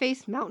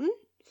Whiteface Mountain?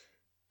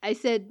 I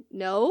said,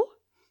 no.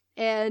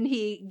 And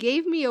he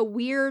gave me a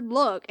weird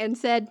look and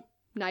said,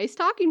 nice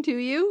talking to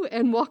you,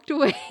 and walked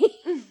away.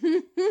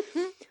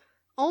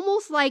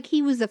 Almost like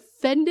he was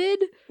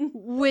offended,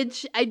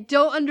 which I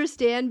don't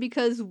understand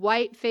because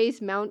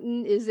Whiteface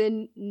Mountain is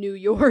in New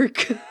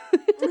York.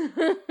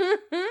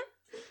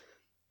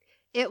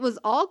 It was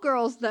all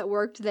girls that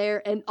worked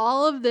there, and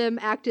all of them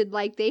acted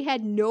like they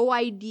had no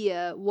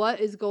idea what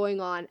is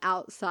going on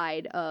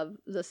outside of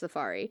the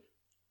safari.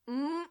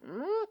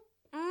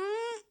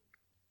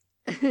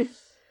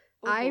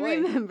 I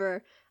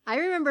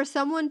remember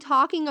someone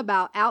talking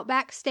about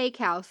Outback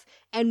Steakhouse,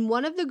 and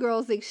one of the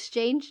girls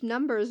exchanged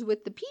numbers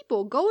with the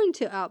people going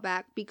to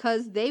Outback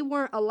because they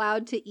weren't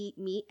allowed to eat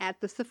meat at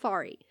the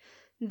safari.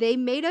 They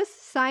made us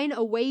sign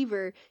a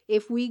waiver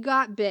if we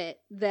got bit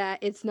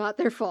that it's not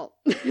their fault.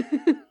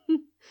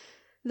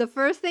 The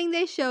first thing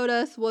they showed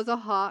us was a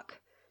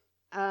hawk.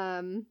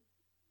 The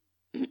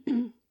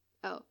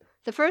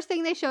first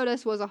thing they showed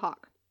us was a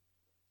hawk.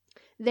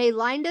 They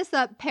lined us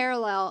up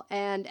parallel,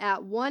 and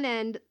at one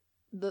end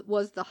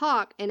was the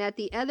hawk, and at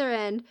the other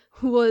end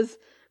was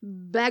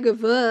bag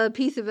of a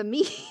piece of a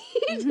meat.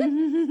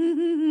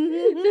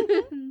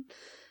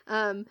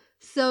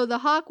 So the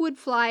hawk would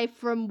fly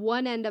from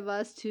one end of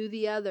us to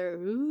the other.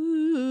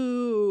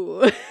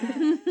 Ooh.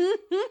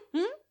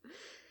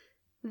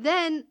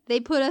 Then they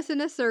put us in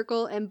a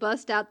circle and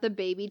bust out the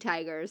baby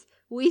tigers.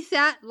 We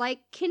sat like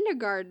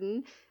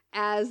kindergarten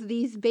as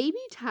these baby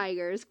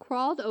tigers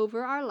crawled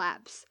over our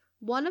laps.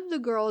 One of the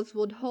girls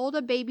would hold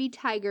a baby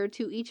tiger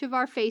to each of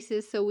our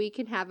faces so we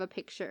can have a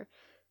picture.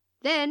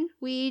 Then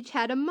we each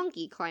had a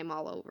monkey climb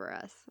all over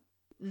us.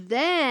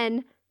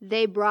 Then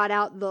they brought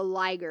out the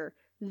liger.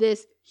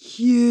 This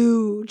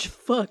huge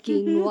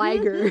fucking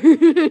liger.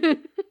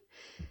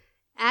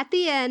 At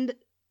the end,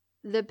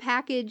 the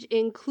package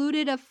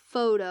included a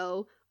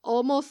photo,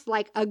 almost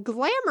like a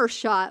glamour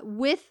shot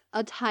with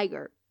a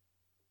tiger.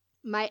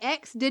 My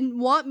ex didn't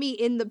want me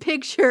in the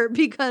picture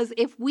because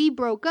if we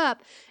broke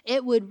up,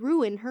 it would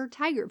ruin her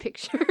tiger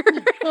picture.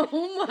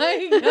 Oh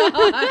my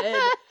god.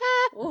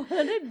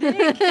 What a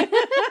dick.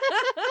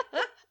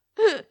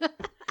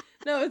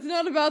 No, it's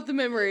not about the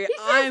memory. He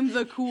says- I'm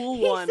the cool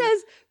He one.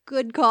 says,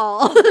 good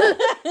call.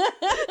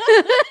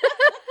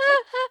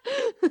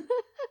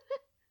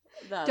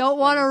 That's Don't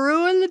want to funny.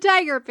 ruin the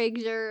tiger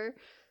picture.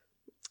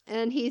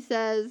 And he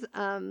says,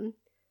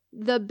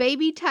 the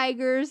baby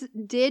tigers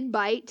did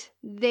bite.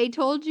 They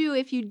told you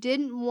if you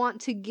didn't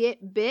want to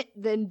get bit,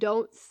 then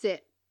don't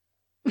sit.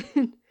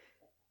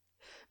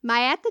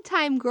 My at the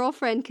time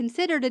girlfriend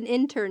considered an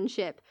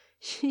internship.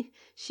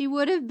 She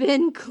would have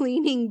been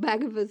cleaning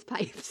Bhagava's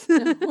pipes.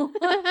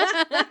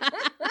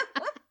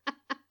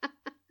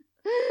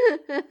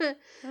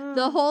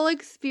 The whole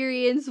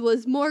experience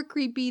was more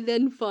creepy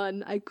than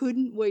fun. I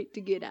couldn't wait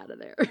to get out of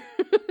there.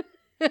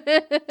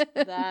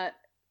 That.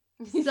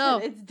 He So-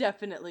 said it's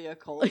definitely a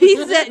cult. He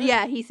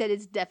said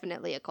it's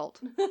definitely a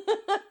cult.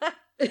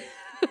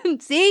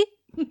 See?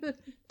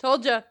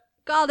 Told ya.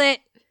 Called it.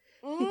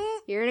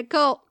 You're in a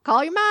cult.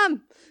 Call your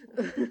mom.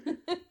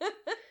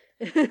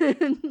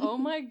 Oh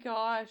my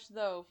gosh,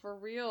 though, for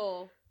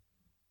real.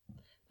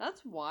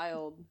 That's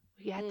wild.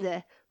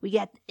 We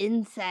got the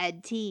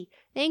inside tea.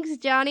 Thanks,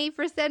 Johnny,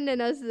 for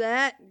sending us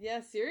that.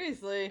 Yeah,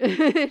 seriously.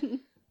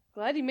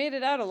 Glad he made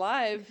it out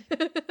alive.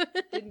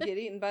 Didn't get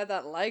eaten by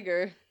that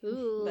liger.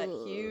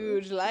 That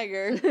huge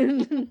liger.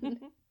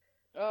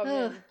 Oh,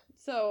 man.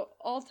 So,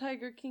 all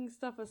Tiger King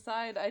stuff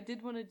aside, I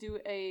did want to do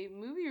a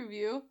movie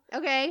review.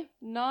 Okay.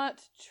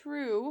 Not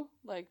true,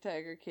 like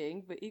Tiger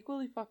King, but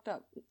equally fucked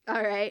up.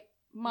 All right.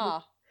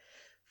 Ma.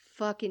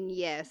 Fucking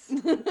yes.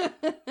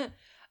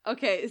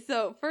 Okay,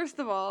 so first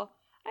of all,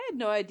 I had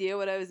no idea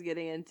what I was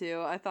getting into.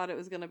 I thought it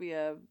was going to be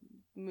a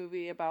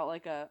movie about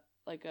like a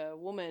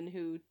woman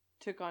who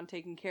took on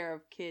taking care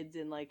of kids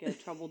in like a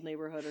troubled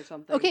neighborhood or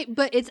something. Okay,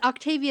 but it's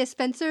Octavia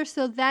Spencer,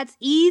 so that's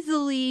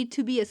easily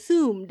to be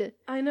assumed.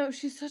 I know,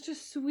 she's such a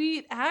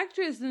sweet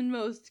actress in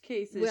most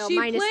cases. Well, she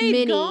minus played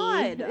Minnie.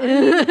 God. I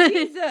mean,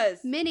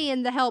 Jesus. Minnie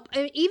and the help.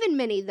 I mean, even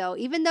Minnie though,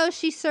 even though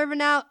she's serving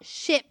out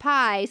shit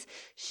pies,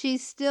 she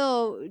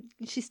still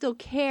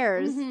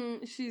cares.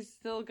 Mhm. She's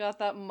still got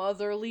that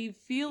motherly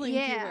feeling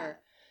to her.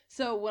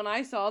 So when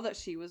I saw that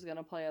she was going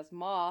to play as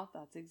Ma,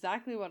 that's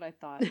exactly what I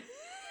thought.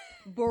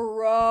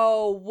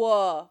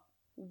 Bro,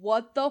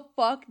 what the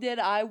fuck did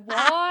I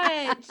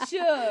watch?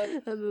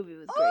 The movie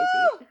was crazy.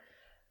 Oh!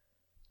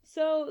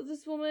 So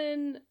this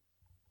woman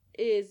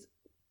is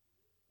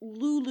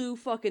Lulu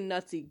fucking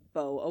nutsy,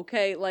 Bo,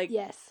 okay? Like,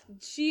 Yes.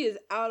 she is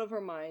out of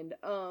her mind.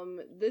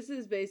 This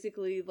is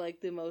basically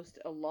like the most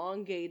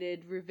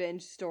elongated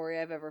revenge story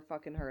I've ever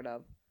fucking heard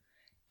of.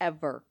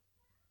 Ever.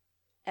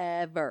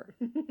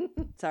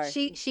 Sorry.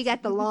 She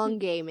got the long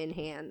game in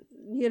hand.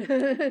 You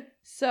know?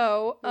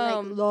 So,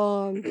 Like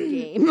long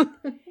game.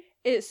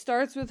 it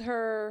starts with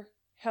her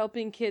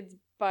helping kids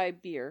buy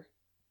beer.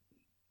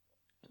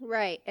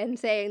 Right, and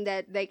saying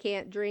that they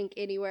can't drink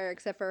anywhere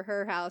except for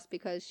her house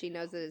because she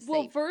knows that it's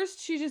Well, safe. first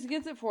she just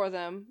gets it for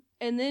them,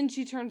 and then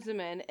she turns them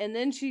in, and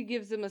then she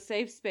gives them a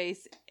safe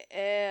space,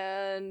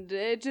 and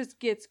it just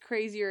gets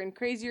crazier and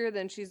crazier.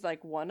 Then she's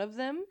like one of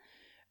them.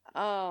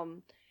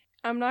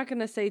 I'm not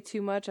gonna say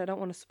too much. I don't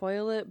want to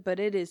spoil it, but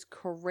it is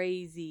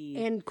crazy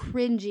And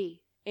cringy.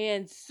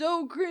 and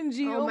so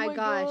cringy. Oh my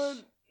gosh.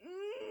 God.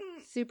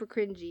 Super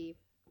cringy.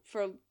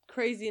 For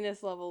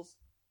craziness levels,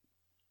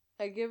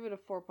 I give it a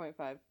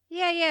 4.5.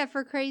 Yeah,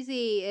 for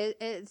crazy,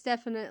 it's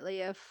definitely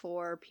a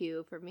 4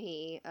 pew for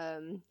me.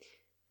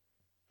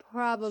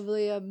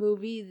 Probably a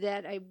movie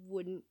that I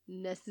wouldn't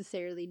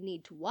necessarily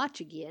need to watch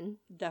again.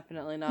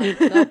 Definitely not.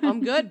 Nope, I'm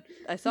good.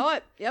 I saw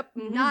it. Yep.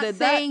 Not did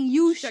that. saying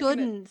you Checking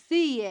shouldn't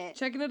see it.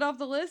 Checking it off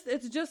the list.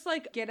 It's just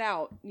like Get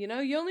Out. You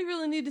know, you only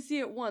really need to see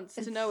it once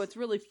to know it's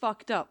really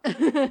fucked up.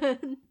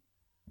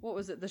 What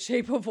was it? The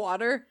Shape of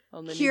Water?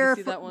 Only need to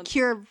see that one.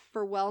 Cure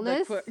for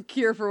wellness.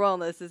 Cure for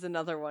Wellness is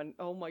another one.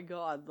 Oh my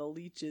god, the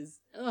leeches.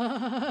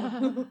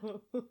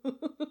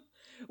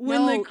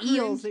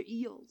 Eels. They're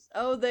eels.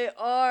 Oh, they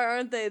are,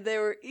 aren't they? They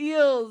were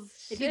eels.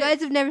 If you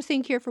guys have never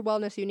seen Cure for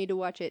Wellness, you need to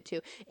watch it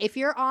too. If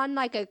you're on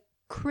like a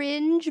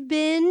cringe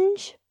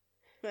binge,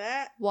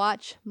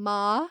 watch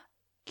Ma,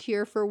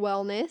 Cure for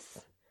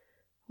Wellness.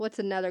 What's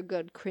another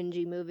good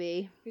cringy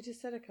movie? We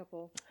just said a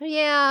couple.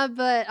 Yeah,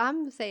 but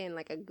I'm saying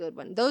like a good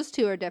one. Those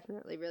two are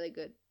definitely really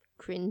good.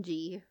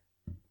 Cringy.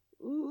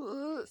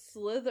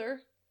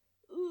 Slither.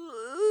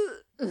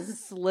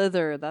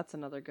 Slither. That's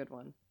another good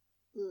one.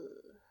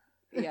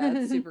 Yeah,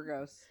 it's super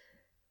gross.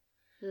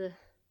 Ugh.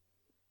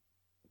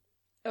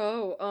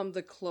 Oh,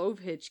 the Clove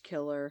Hitch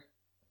Killer.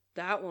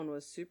 That one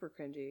was super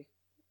cringy.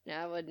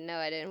 I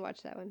didn't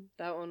watch that one.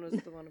 That one was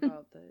the one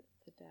about the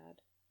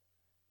dad.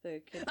 The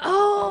kid.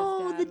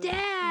 Oh, the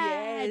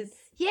dad. Yes.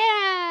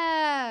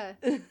 Yeah.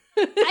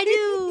 I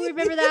do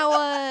remember that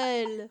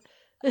one.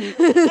 I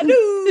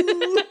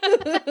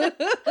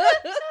do.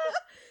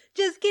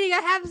 Just kidding, I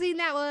have seen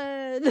that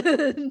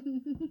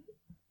one.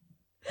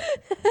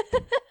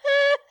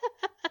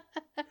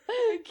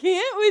 I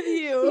can't with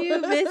you.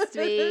 You missed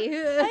me.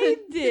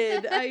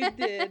 I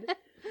did.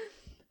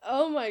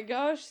 Oh my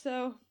gosh,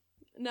 so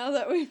now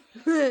that we've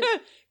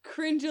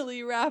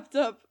cringily wrapped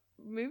up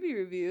movie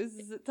reviews,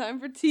 is it time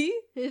for tea?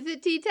 Is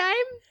it tea time?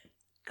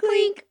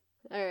 Clink.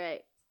 All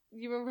right.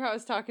 You remember how I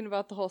was talking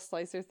about the whole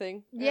slicer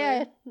thing?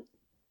 Yeah.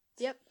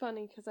 It's Yep.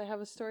 funny because I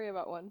have a story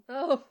about one.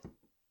 Oh.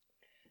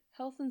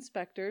 Health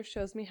inspector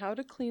shows me how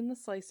to clean the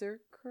slicer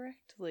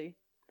correctly.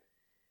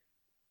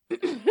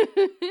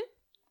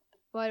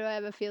 Why do I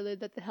have a feeling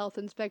that the health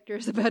inspector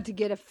is about to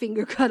get a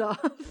finger cut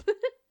off?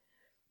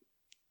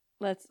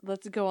 Let's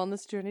go on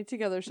this journey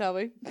together, shall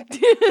we?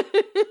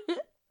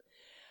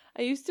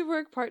 I used to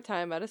work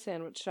part-time at a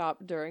sandwich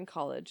shop during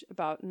college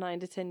about 9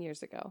 to 10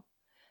 years ago.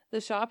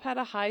 The shop had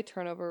a high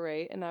turnover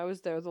rate, and I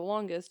was there the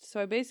longest,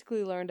 so I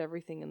basically learned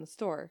everything in the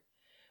store.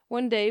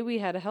 One day, we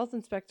had a health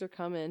inspector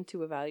come in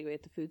to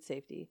evaluate the food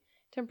safety,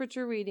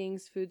 temperature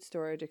readings, food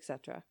storage,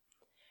 etc.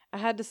 I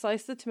had to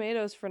slice the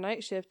tomatoes for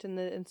night shift, and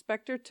the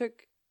inspector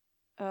took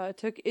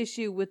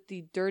issue with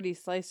the dirty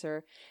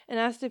slicer and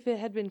asked if it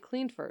had been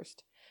cleaned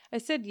first. I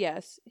said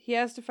yes. He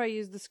asked if I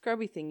used the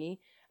scrubby thingy.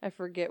 I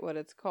forget what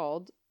it's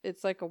called.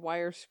 It's like a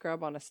wire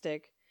scrub on a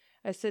stick.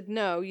 I said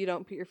no, you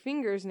don't put your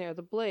fingers near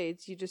the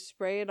blades. You just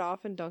spray it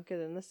off and dunk it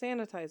in the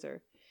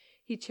sanitizer.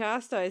 He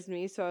chastised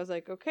me, so I was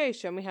like, okay,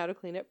 show me how to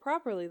clean it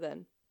properly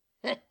then.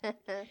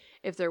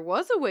 If there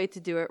was a way to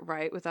do it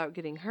right without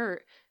getting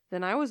hurt,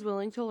 then I was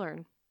willing to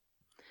learn.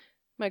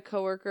 My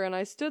coworker and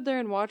I stood there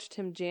and watched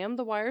him jam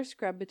the wire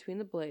scrub between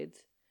the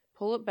blades,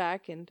 pull it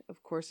back, and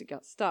of course it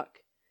got stuck.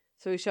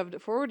 So he shoved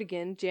it forward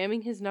again,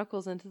 jamming his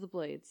knuckles into the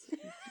blades.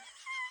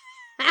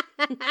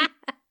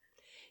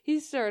 He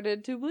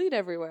started to bleed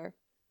everywhere.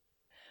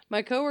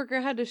 My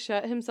coworker had to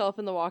shut himself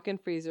in the walk-in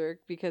freezer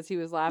because he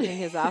was laughing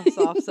his ass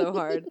off so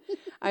hard.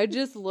 I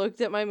just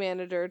looked at my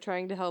manager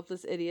trying to help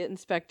this idiot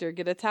inspector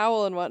get a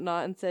towel and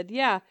whatnot and said,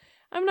 yeah,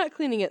 I'm not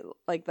cleaning it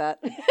like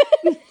that.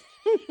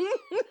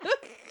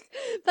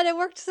 But it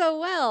worked so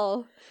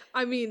well.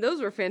 I mean,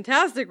 those were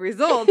fantastic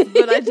results,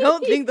 but I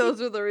don't think those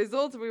were the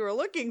results we were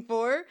looking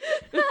for.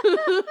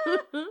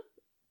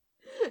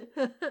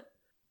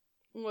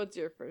 What's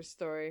your first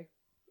story?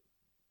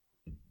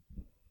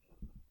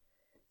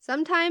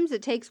 Sometimes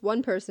it takes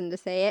one person to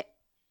say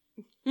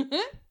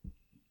it.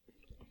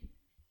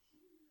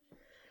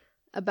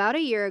 About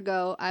a year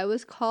ago, I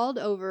was called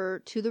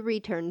over to the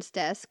returns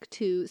desk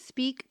to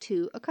speak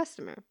to a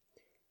customer.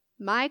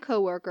 My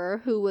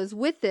coworker, who was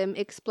with them,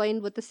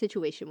 explained what the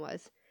situation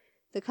was.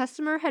 The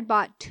customer had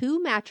bought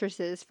 2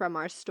 mattresses from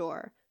our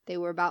store. They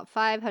were about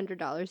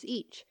 $500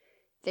 each.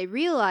 They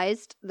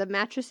realized the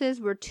mattresses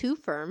were too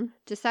firm,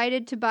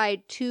 decided to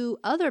buy 2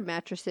 other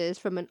mattresses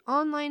from an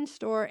online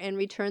store and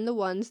return the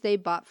ones they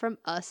bought from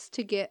us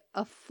to get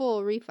a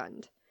full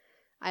refund.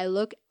 I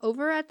look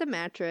over at the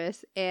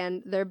mattress,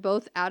 and they're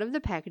both out of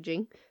the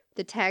packaging.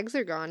 The tags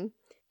are gone,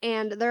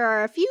 and there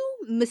are a few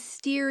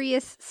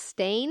mysterious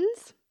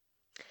stains,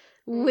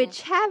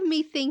 which have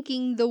me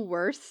thinking the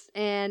worst,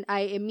 and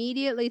I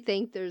immediately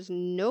think there's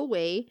no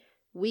way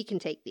we can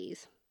take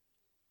these.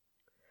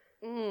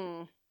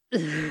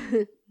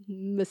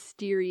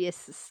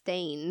 Mysterious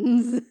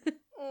stains.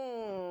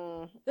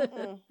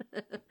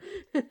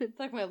 It's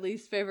like my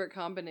least favorite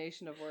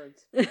combination of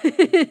words.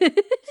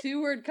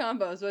 2-word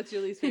combos. What's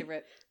your least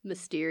favorite?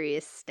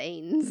 Mysterious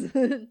stains.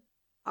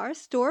 Our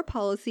store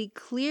policy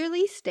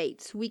clearly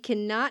states we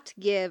cannot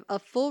give a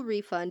full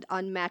refund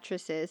on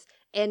mattresses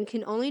and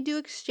can only do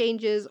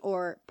exchanges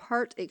or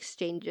part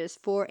exchanges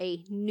for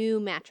a new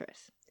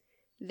mattress.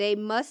 They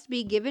must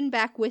be given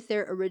back with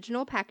their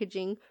original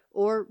packaging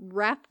or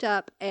wrapped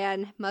up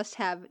and must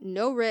have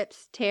no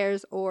rips,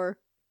 tears, or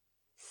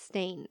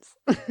stains.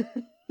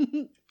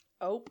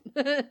 Oh.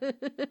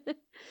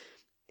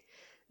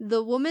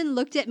 The woman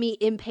looked at me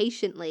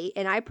impatiently,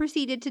 and I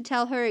proceeded to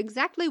tell her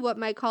exactly what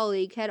my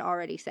colleague had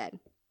already said.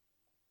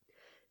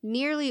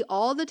 Nearly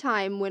all the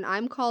time when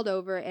I'm called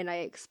over and I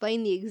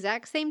explain the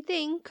exact same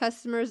thing,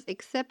 customers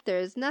accept there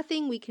is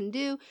nothing we can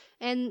do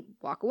and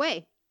walk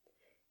away.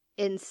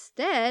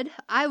 Instead,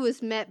 I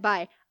was met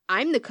by,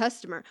 I'm the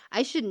customer.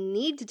 I shouldn't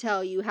need to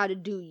tell you how to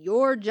do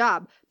your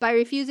job. By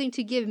refusing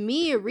to give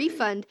me a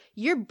refund,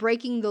 you're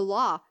breaking the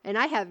law, and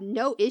I have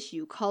no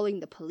issue calling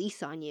the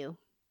police on you.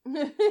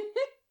 That's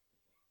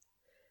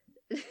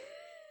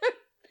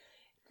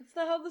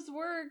not how this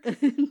works.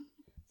 It's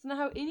not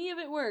how any of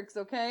it works,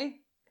 okay?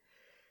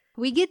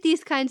 We get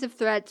these kinds of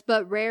threats,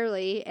 but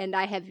rarely, and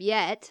I have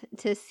yet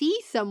to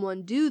see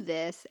someone do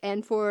this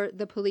and for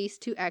the police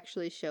to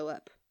actually show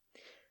up.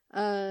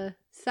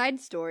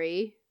 Side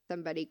story,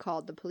 somebody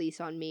called the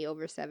police on me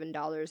over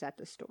 $7 at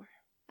the store.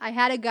 I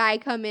had a guy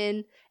come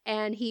in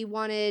and he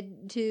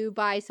wanted to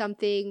buy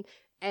something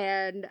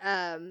and,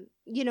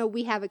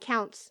 we have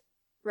accounts,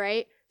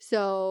 right?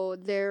 So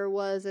there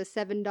was a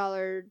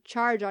 $7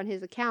 charge on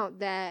his account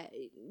that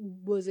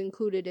was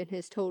included in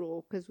his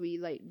total because we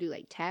do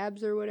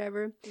tabs or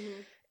whatever.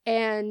 Mm-hmm.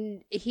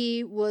 And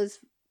he was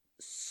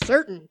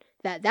certain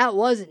that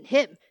wasn't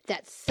him,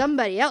 that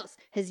somebody else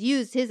has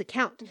used his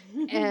account.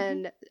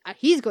 And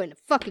he's going to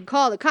fucking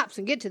call the cops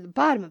and get to the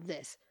bottom of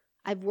this.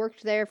 I've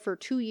worked there for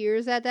 2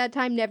 years at that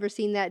time, never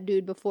seen that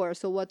dude before,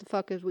 so what the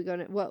fuck is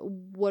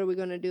what are we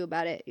gonna do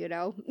about it,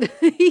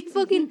 He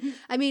fucking,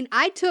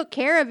 I took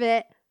care of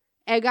it,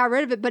 and got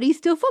rid of it, but he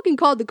still fucking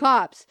called the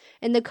cops.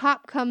 And the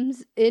cop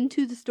comes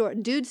into the store.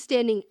 Dude's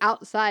standing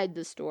outside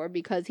the store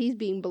because he's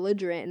being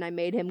belligerent, and I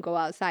made him go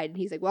outside. And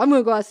he's like, well, I'm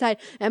going to go outside,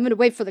 and I'm going to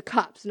wait for the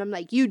cops. And I'm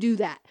like, you do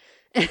that.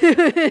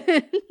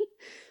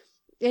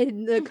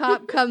 And the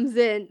cop comes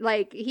in,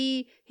 like,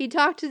 he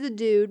talked to the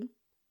dude,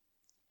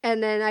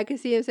 and then I could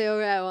see him say,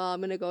 okay, well, I'm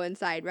gonna go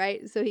inside,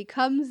 right? So he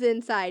comes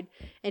inside,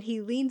 and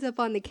he leans up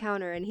on the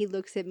counter, and he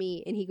looks at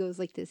me, and he goes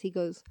like this. He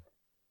goes,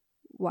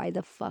 why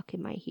the fuck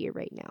am I here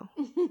right now?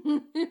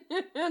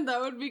 That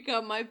would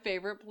become my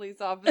favorite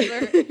police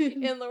officer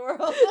in the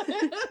world.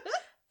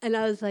 And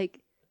I was like,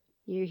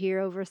 you're here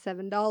over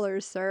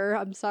 $7, sir.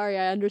 I'm sorry,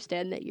 I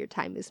understand that your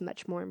time is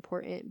much more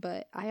important,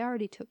 but I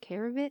already took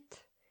care of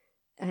it.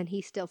 And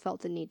he still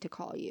felt the need to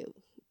call you.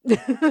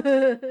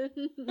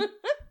 The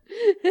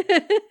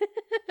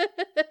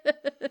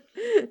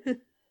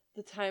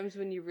times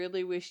when you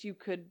really wish you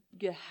could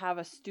have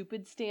a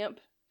stupid stamp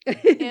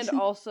and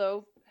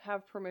also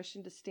have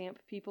permission to stamp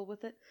people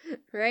with it.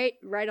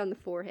 Right on the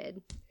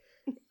forehead.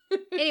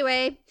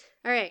 Anyway,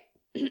 all right.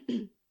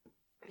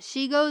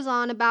 She goes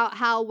on about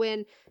how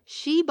when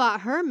she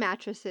bought her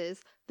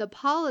mattresses, the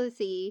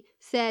policy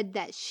said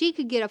that she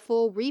could get a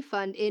full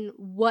refund in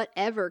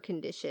whatever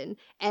condition,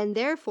 and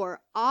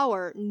therefore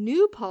our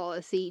new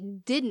policy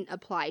didn't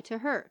apply to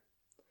her.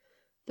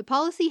 The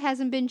policy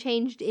hasn't been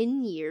changed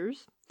in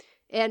years,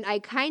 and I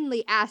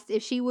kindly asked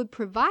if she would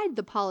provide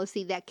the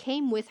policy that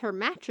came with her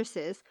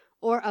mattresses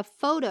or a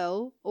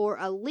photo or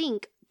a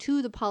link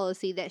to the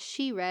policy that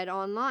she read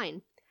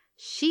online.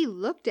 She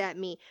looked at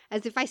me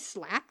as if I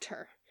slapped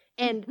her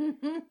and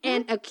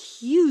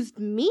accused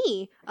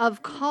me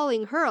of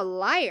calling her a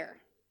liar.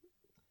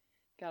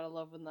 Gotta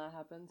love when that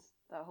happens.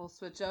 That whole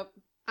switch up.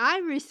 I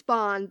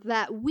respond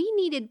that we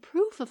needed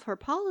proof of her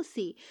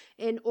policy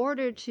in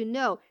order to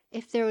know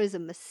if there was a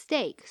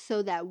mistake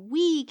so that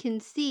we can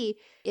see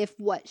if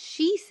what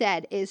she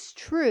said is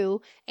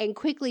true and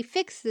quickly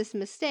fix this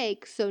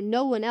mistake so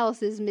no one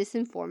else is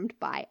misinformed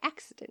by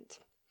accident.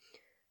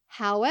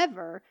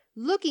 However,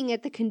 looking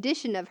at the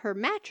condition of her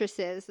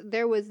mattresses,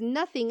 there was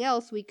nothing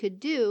else we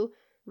could do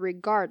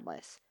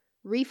regardless,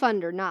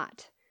 refund or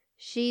not.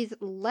 She's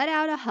let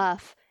out a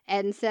huff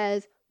and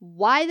says,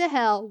 why the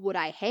hell would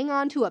I hang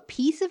on to a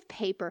piece of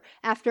paper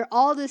after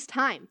all this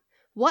time?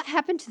 What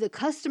happened to the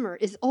customer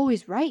is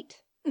always right.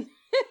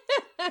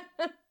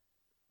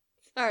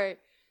 Sorry,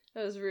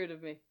 that was rude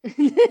of me.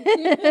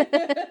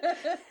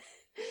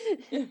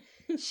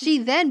 She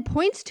then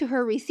points to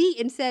her receipt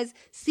and says,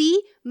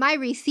 see, my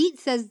receipt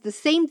says the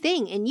same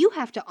thing and you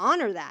have to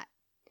honor that.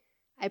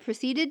 I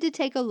proceeded to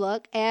take a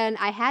look and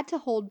I had to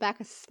hold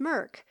back a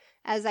smirk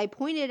as I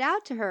pointed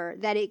out to her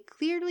that it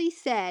clearly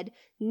said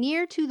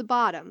near to the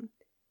bottom.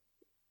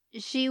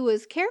 She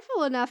was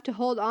careful enough to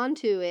hold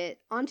onto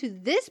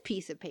this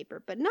piece of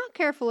paper, but not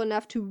careful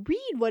enough to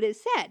read what it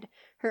said.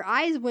 Her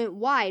eyes went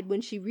wide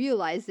when she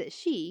realized that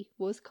she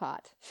was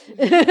caught.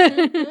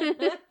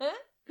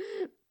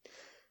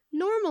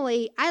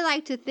 Normally, I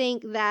like to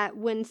think that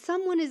when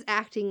someone is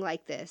acting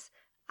like this,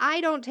 I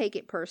don't take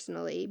it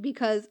personally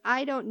because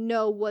I don't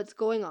know what's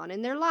going on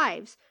in their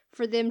lives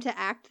for them to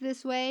act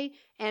this way,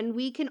 and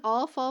we can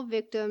all fall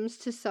victims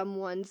to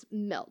someone's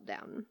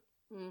meltdown.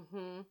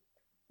 Mm-hmm.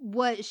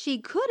 What she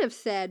could have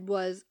said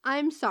was,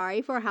 I'm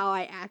sorry for how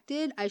I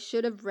acted. I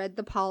should have read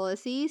the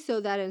policy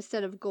so that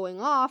instead of going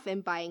off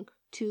and buying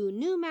 2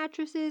 new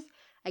mattresses,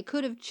 I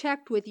could have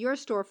checked with your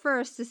store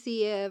first to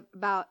see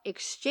about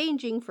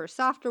exchanging for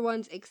softer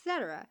ones,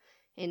 etc.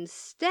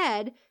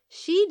 Instead,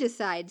 she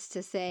decides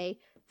to say,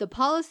 the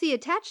policy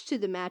attached to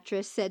the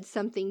mattress said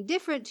something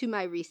different to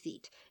my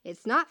receipt.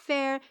 It's not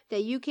fair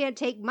that you can't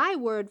take my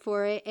word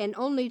for it and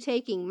only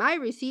taking my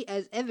receipt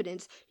as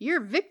evidence. You're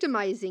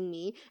victimizing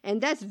me,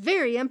 and that's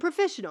very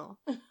unprofessional.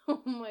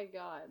 Oh my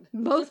God.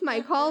 Both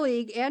my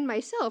colleague and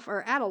myself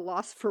are at a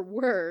loss for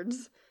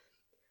words.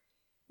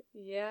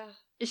 Yeah.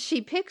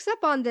 She picks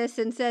up on this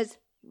and says,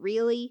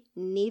 really?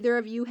 Neither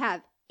of you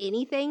have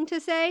anything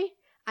to say?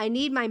 I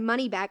need my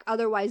money back,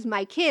 otherwise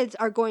my kids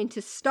are going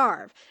to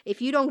starve.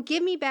 If you don't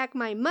give me back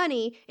my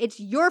money, it's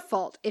your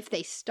fault if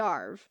they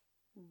starve.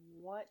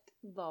 What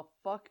the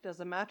fuck does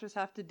a mattress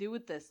have to do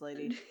with this,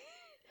 lady?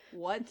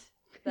 What?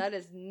 That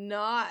is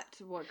not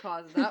what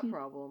caused that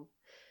problem.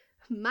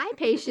 My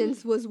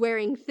patience was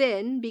wearing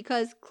thin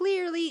because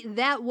clearly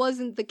that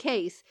wasn't the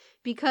case,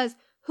 because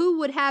who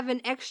would have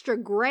an extra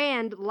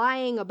 $1,000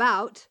 lying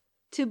about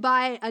to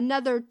buy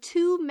another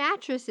 2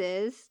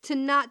 mattresses to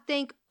not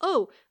think,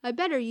 oh, I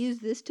better use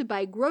this to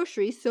buy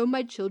groceries so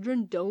my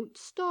children don't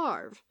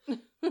starve?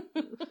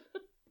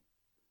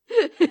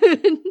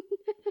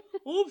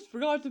 Oops,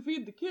 forgot to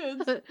feed the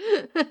kids.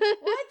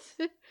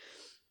 What?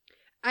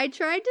 I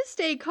tried to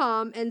stay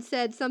calm and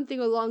said something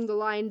along the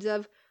lines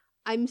of,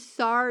 I'm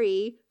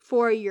sorry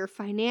for your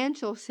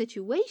financial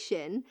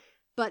situation,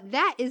 but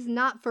that is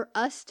not for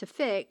us to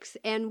fix,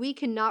 and we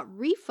cannot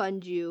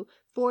refund you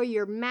for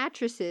your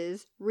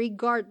mattresses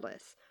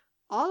regardless.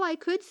 All I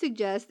could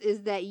suggest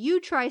is that you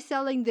try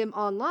selling them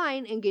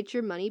online and get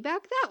your money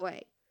back that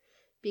way.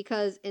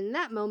 because in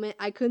that moment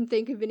I couldn't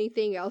think of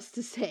anything else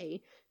to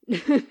say.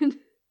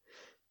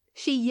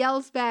 She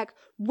yells back,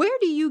 "Where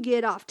do you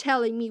get off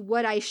telling me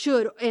what I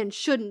should and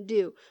shouldn't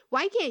do?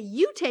 Why can't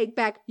you take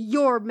back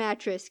your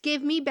mattress,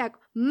 give me back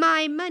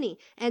my money,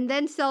 and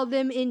then sell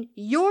them in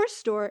your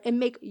store and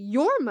make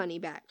your money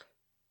back?"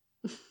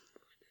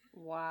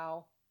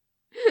 Wow.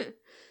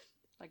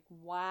 Like,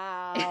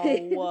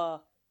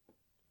 wow.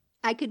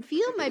 I could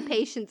feel my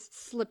patience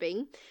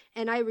slipping,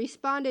 and I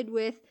responded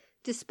with,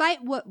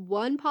 "Despite what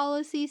one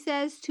policy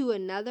says to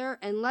another,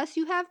 unless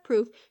you have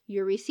proof,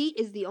 your receipt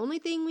is the only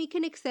thing we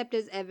can accept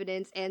as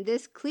evidence, and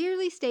this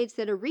clearly states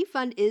that a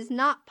refund is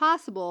not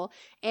possible,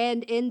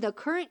 and in the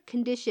current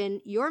condition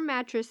your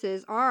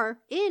mattresses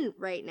are in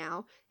right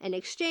now, an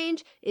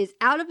exchange is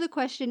out of the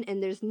question,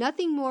 and there's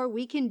nothing more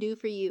we can do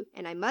for you,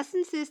 and I must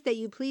insist that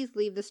you please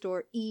leave the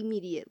store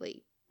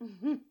immediately."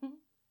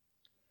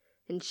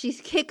 And she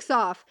kicks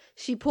off.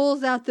 She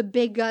pulls out the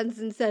big guns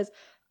and says,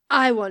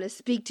 "I want to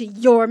speak to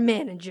your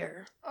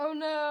manager." Oh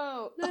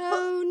no.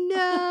 Oh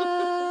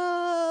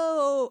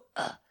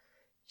no.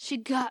 She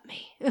got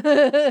me.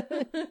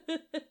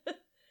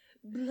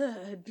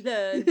 Blood,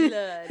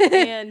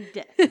 and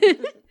death.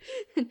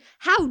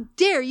 How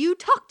dare you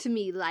talk to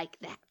me like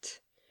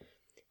that?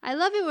 I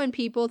love it when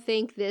people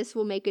think this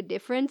will make a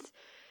difference.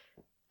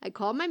 I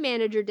called my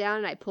manager down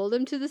and I pulled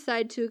him to the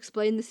side to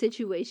explain the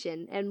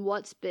situation and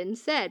what's been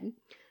said.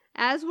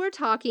 As we're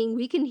talking,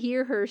 we can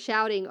hear her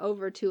shouting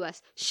over to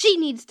us, "She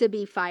needs to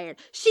be fired.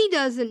 She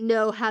doesn't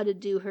know how to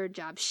do her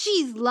job.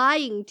 She's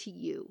lying to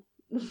you."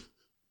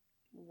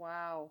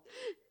 Wow.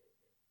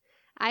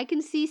 I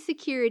can see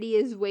security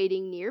is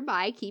waiting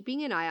nearby,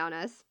 keeping an eye on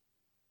us.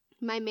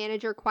 My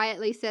manager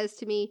quietly says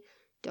to me,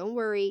 "Don't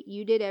worry,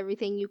 you did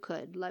everything you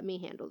could. Let me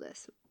handle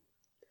this."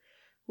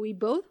 We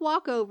both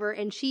walk over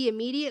and she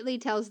immediately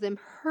tells them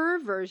her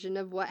version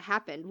of what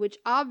happened, which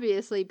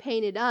obviously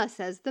painted us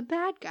as the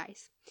bad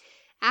guys.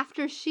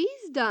 After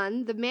she's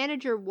done, the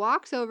manager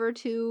walks over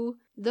to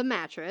the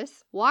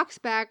mattress, walks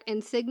back,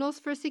 and signals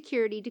for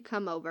security to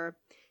come over.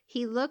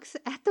 He looks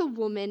at the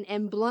woman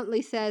and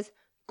bluntly says,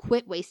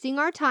 "Quit wasting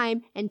our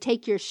time and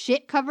take your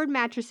shit-covered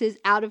mattresses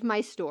out of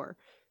my store."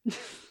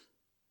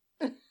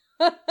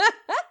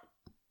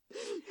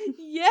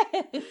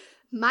 Yes.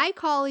 My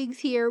colleagues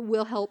here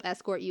will help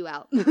escort you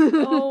out.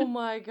 Oh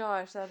my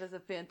gosh, that is a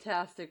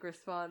fantastic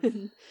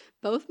response.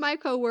 Both my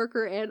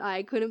coworker and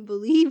I couldn't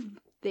believe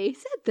they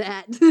said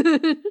that.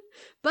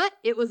 But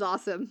it was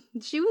awesome.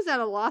 She was at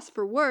a loss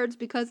for words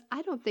because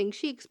I don't think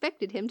she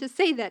expected him to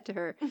say that to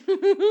her.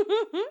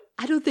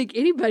 I don't think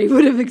anybody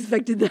would have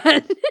expected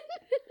that.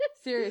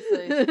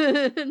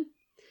 Seriously.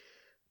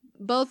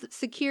 Both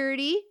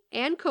security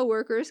and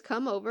coworkers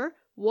come over.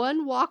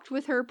 One walked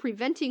with her,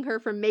 preventing her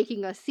from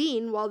making a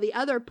scene, while the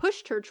other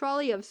pushed her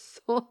trolley of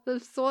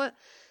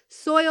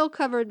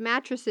soil-covered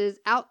mattresses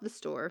out the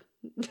store.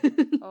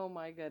 Oh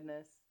my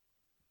goodness.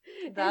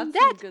 That's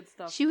some good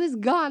stuff. She was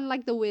gone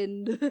like the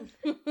wind.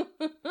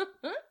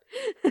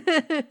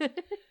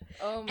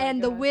 Oh my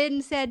and gosh. the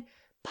wind said,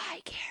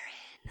 "Bye,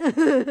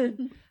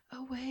 Karen."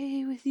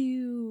 Away with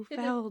you,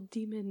 foul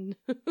demon.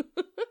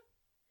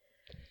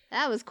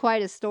 That was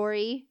quite a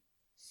story.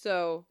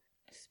 So,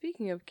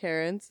 speaking of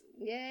Karens.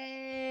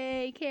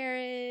 Yay,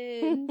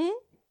 Karen.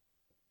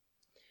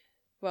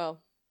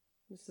 Well,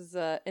 this is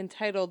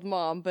entitled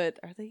Mom, but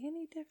are they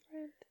any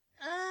different?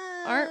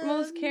 Aren't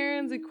most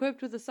Karens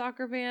equipped with a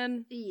soccer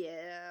van?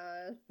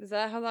 Yeah. Is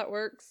that how that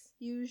works?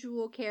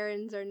 Usual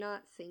Karens are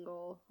not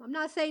single. I'm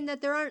not saying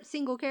that there aren't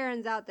single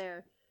Karens out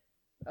there.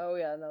 Oh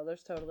yeah, no,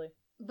 there's totally.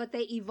 But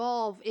they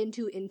evolve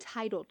into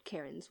entitled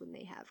Karens when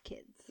they have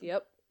kids.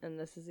 Yep, and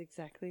this is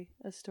exactly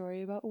a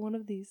story about one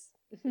of these.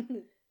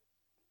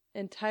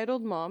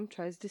 Entitled Mom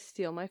tries to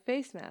steal my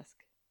face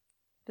mask,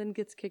 then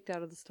gets kicked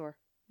out of the store.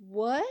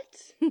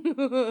 What?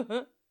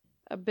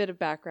 A bit of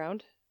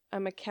background.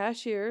 I'm a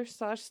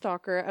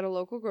cashier/stalker at a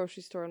local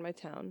grocery store in my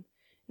town,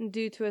 and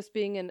due to us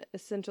being an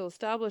essential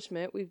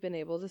establishment, we've been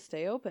able to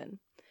stay open.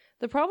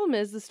 The problem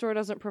is the store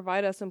doesn't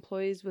provide us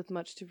employees with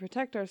much to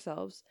protect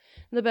ourselves.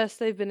 The best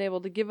they've been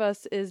able to give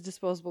us is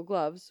disposable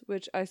gloves,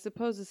 which I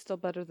suppose is still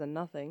better than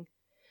nothing.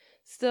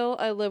 Still,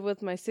 I live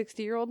with my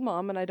 60-year-old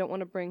mom, and I don't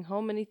want to bring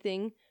home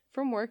anything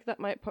from work that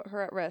might put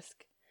her at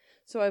risk.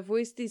 So I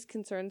voiced these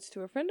concerns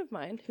to a friend of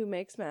mine who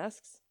makes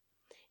masks,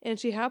 and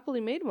she happily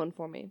made one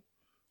for me.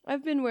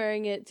 I've been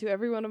wearing it to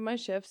every one of my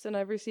shifts, and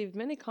I've received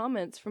many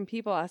comments from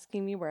people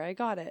asking me where I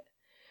got it.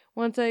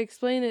 Once I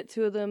explain it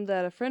to them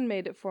that a friend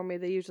made it for me,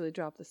 they usually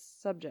drop the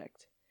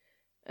subject.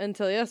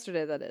 Until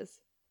yesterday, that is.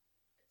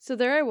 So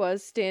there I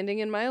was, standing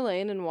in my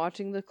lane and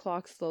watching the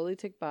clock slowly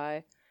tick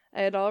by.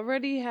 I had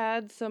already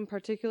had some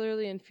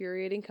particularly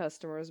infuriating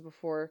customers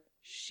before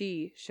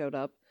she showed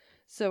up,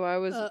 so I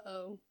was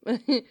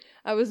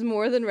I was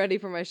more than ready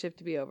for my shift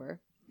to be over.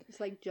 It's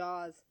like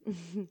Jaws.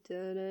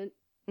 Dun-dun.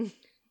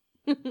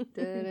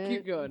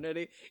 Keep going,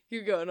 Eddie.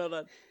 Keep going, hold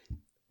on.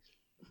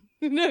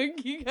 No,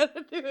 you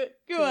gotta do it.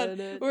 Go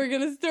on. We're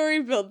gonna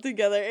story build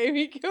together,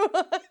 Amy. Come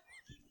on.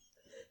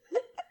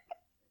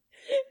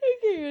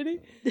 Okay, ready?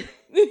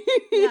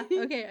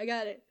 I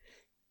got it.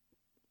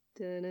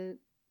 Dun-dun.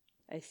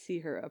 I see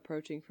her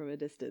approaching from a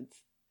distance.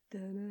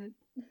 Dun-dun.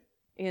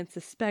 And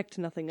suspect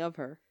nothing of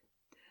her.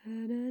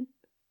 Dun-dun.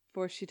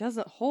 For she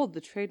doesn't hold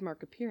the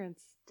trademark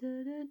appearance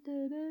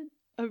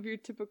of your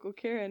typical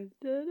Karen.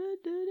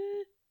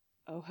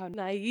 Oh, how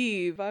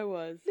naive I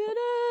was. That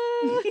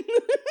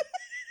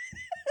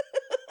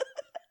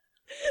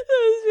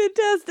was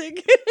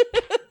fantastic.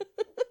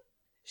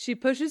 She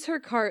pushes her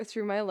cart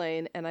through my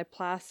lane, and I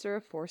plaster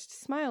a forced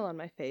smile on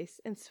my face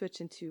and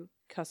switch into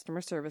customer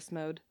service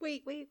mode.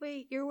 Wait.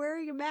 You're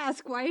wearing a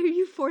mask. Why are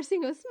you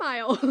forcing a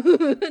smile?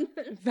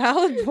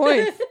 Valid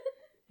points.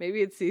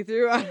 Maybe it's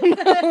see-through. I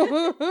don't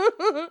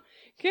know.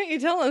 Can't you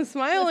tell I'm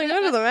smiling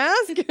under the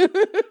mask?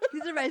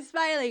 These are my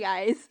smiling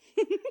eyes.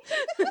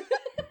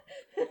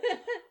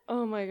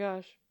 Oh my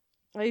gosh.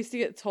 I used to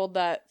get told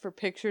that for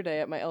picture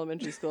day at my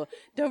elementary school.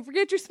 Don't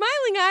forget your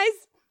smiling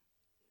eyes.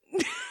 You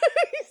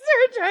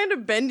start trying to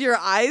bend your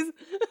eyes.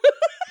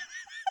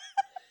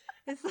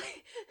 It's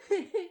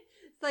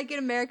like in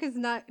America's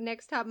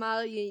Next Top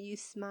Model, you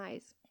use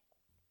smize.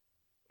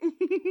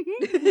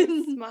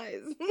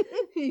 Smize.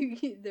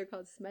 They're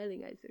called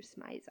smiling eyes. They're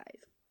smize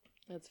eyes.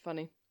 That's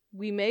funny.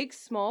 We make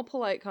small,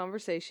 polite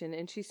conversation,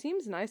 and she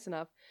seems nice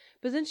enough,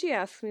 but then she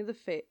asks me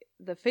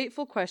the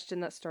fateful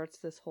question that starts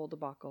this whole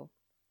debacle.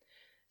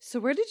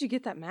 So where did you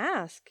get that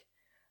mask?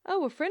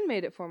 Oh, a friend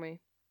made it for me.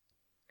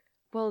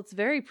 Well, it's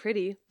very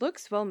pretty.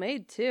 Looks well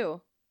made,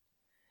 too.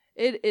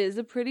 It is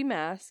a pretty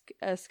mask,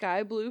 a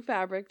sky blue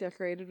fabric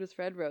decorated with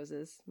red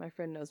roses. My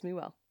friend knows me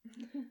well.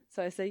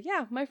 So I say,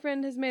 yeah, my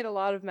friend has made a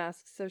lot of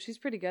masks, so she's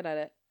pretty good at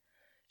it.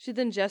 She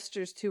then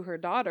gestures to her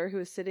daughter, who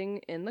is sitting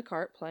in the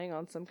cart playing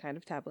on some kind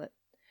of tablet.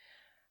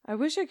 I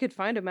wish I could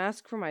find a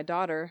mask for my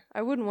daughter.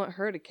 I wouldn't want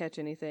her to catch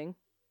anything.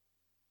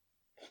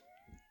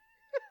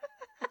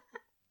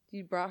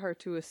 You brought her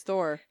to a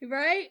store.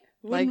 Right?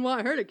 Wouldn't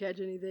want her to catch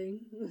anything.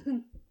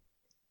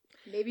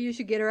 Maybe you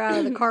should get her out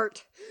of the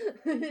cart.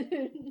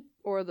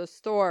 Or the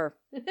store.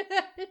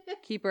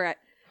 Keep her at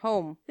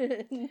home.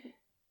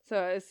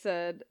 So I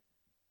said,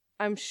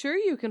 I'm sure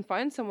you can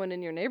find someone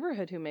in your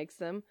neighborhood who makes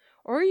them,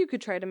 or you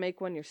could try to make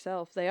one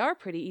yourself. They are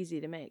pretty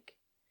easy to make.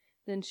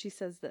 Then she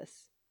says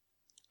this.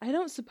 I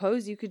don't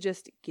suppose you could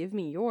just give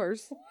me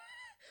yours.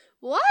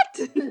 What?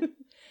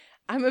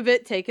 I'm a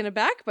bit taken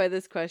aback by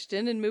this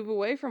question and move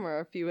away from her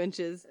a few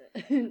inches.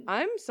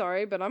 I'm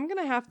sorry, but I'm going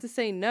to have to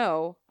say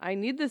no. I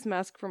need this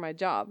mask for my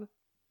job.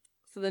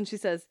 So then she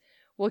says,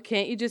 well,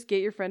 can't you just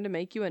get your friend to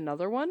make you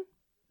another one?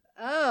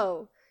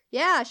 Oh,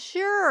 yeah,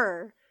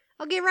 sure.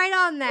 I'll get right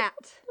on that.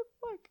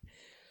 Fuck.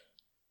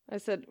 I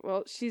said,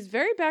 well, she's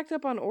very backed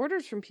up on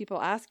orders from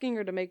people asking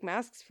her to make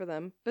masks for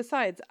them.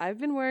 Besides, I've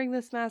been wearing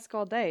this mask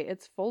all day.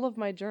 It's full of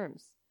my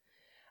germs.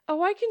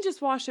 Oh, I can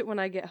just wash it when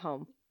I get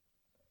home.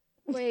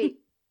 Wait.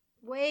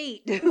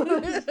 So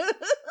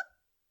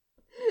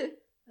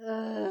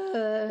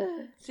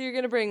you're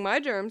going to bring my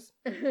germs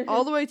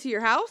all the way to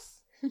your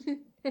house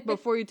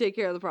before you take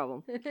care of the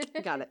problem.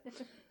 Got it.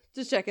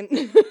 Just checking.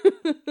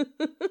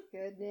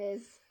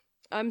 Goodness.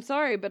 I'm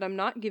sorry, but I'm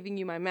not giving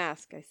you my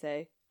mask, I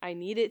say. I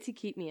need it to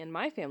keep me and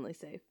my family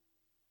safe.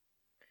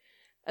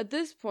 At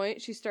this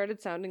point, she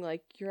started sounding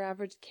like your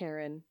average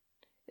Karen.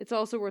 It's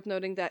also worth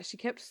noting that she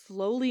kept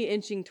slowly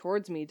inching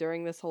towards me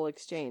during this whole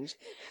exchange,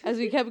 as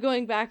we kept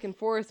going back and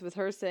forth with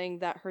her saying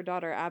that her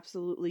daughter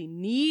absolutely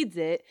needs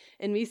it,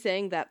 and me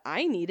saying that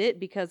I need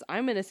it because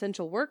I'm an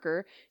essential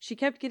worker. She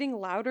kept getting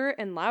louder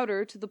and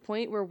louder to the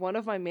point where one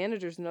of my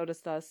managers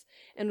noticed us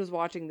and was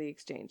watching the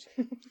exchange.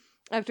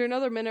 After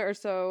another minute or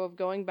so of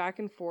going back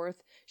and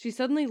forth, she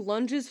suddenly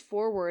lunges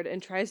forward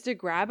and tries to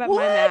grab at my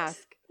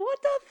mask. What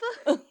the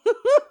fuck?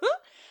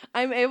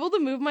 I'm able to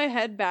move my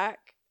head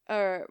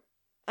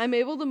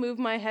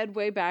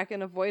way back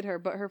and avoid her,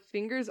 but her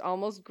fingers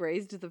almost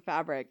grazed the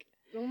fabric.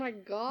 Oh my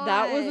god.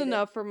 That was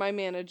enough for my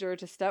manager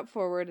to step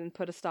forward and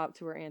put a stop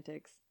to her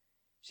antics.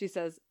 She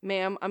says,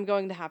 ma'am, I'm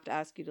going to have to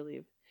ask you to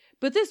leave.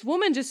 But this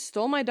woman just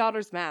stole my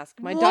daughter's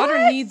mask. My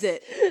daughter needs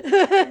it.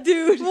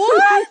 Dude.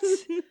 What?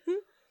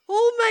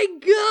 Oh my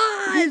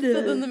god!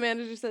 So then the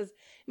manager says,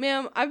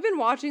 ma'am, I've been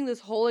watching this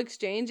whole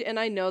exchange and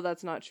I know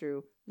that's not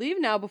true. Leave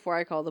now before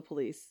I call the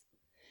police.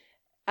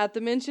 At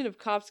the mention of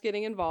cops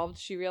getting involved,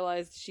 she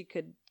realized she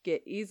could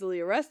get easily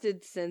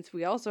arrested since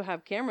we also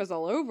have cameras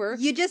all over.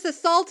 You just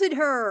assaulted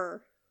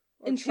her.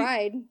 And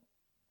tried.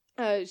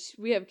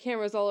 We have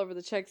cameras all over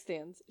the check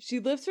stands.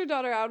 She lifts her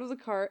daughter out of the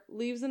cart,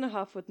 leaves in a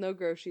huff with no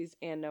groceries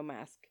and no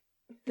mask.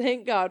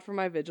 Thank God for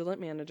my vigilant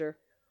manager.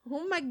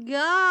 Oh my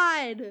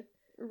god.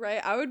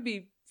 Right? I would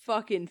be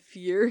fucking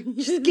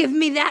furious. Just give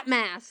me that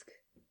mask.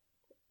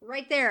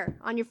 Right there,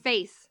 on your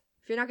face.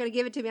 If you're not going to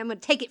give it to me, I'm going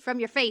to take it from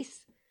your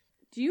face.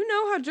 Do you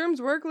know how germs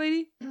work,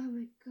 lady? Oh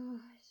my gosh.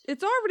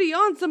 It's already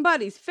on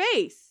somebody's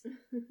face.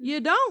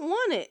 You don't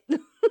want it.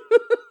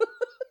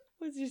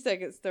 What's your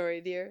second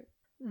story, dear?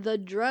 The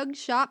drug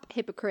shop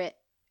hypocrite.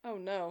 Oh,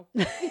 no.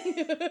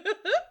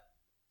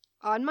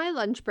 On my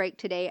lunch break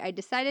today, I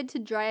decided to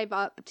drive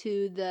up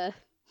to the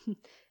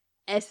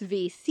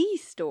SVC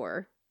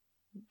store.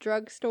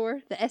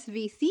 drugstore, the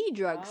SVC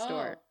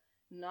drugstore. Oh,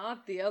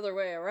 not the other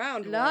way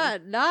around.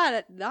 Not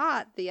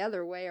the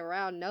other way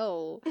around,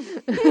 no.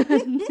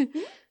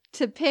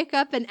 To pick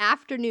up an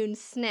afternoon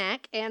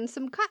snack and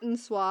some cotton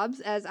swabs,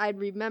 as I'd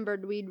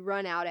remembered we'd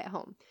run out at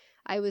home.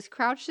 I was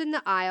crouched in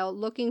the aisle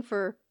looking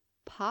for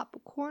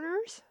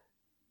popcorners.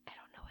 I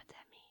don't know what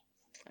that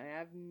I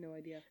have no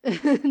idea.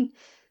 means.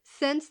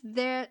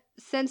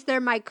 Since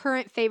they're my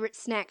current favorite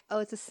snack. Oh,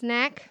 it's a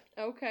snack?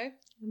 Okay.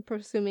 I'm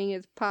presuming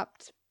it's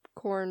popped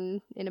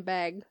corn in a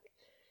bag.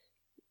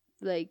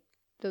 Like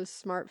those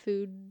smart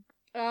food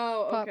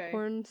Oh, okay.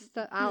 popcorn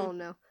stuff. I don't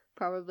know.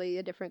 Probably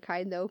a different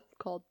kind though,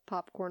 called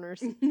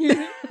popcorners.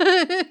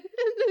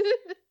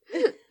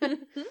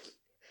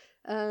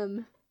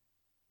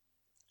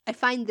 I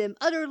find them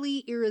utterly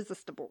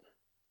irresistible.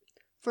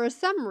 For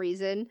some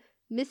reason,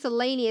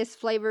 miscellaneous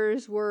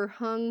flavors were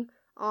hung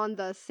on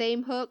the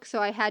same hook, so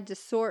I had to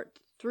sort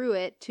through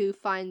it to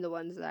find the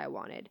ones that I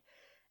wanted.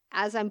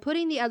 As I'm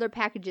putting the other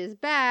packages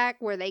back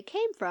where they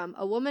came from,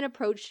 a woman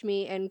approached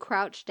me and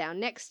crouched down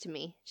next to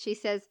me. She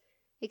says,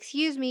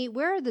 "Excuse me,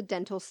 where are the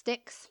dental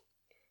sticks?"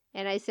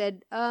 And I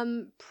said,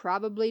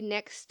 probably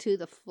next to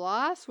the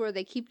floss where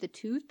they keep the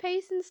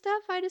toothpaste and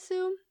stuff, I'd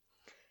assume.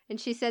 And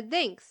she said,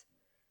 "Thanks."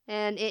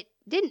 And it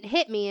didn't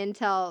hit me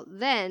until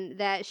then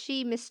that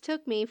she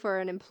mistook me for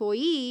an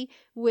employee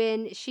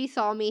when she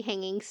saw me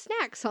hanging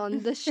snacks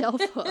on the shelf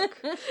hook.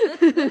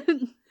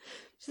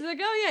 She's like,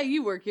 "Oh yeah,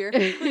 you work here,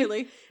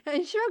 clearly."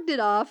 And shrugged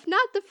it off.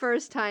 Not the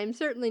first time,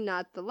 certainly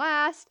not the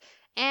last,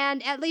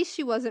 and at least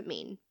she wasn't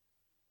mean.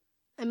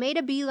 I made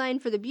a beeline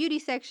for the beauty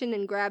section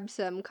and grabbed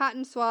some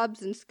cotton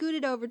swabs and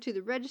scooted over to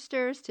the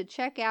registers to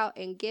check out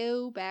and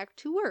go back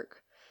to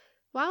work.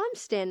 While I'm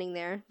standing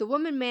there, the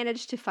woman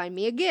managed to find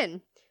me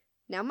again.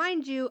 Now,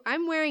 mind you,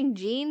 I'm wearing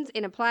jeans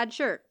and a plaid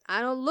shirt.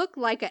 I don't look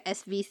like a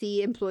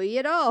SVC employee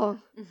at all.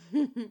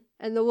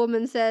 And the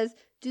woman says,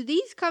 "Do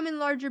these come in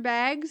larger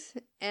bags?"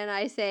 And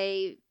I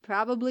say,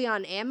 "Probably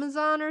on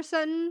Amazon or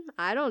something.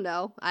 I don't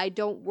know. I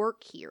don't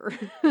work here."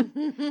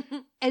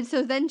 And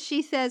so then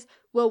she says,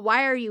 "Well,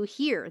 why are you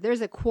here? There's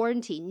a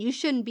quarantine. You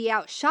shouldn't be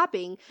out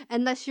shopping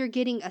unless you're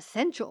getting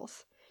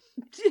essentials."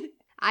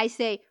 I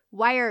say,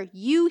 "Why are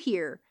you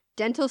here?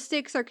 Dental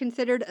sticks are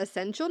considered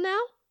essential now?"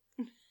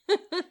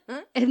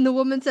 And the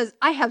woman says,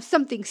 "I have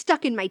something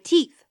stuck in my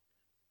teeth."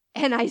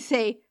 And I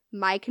say,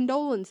 "My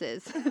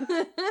condolences."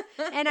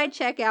 And I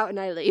check out and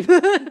I leave.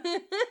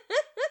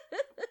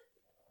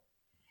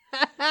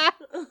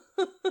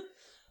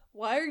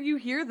 Why are you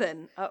here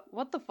then?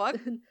 What the fuck?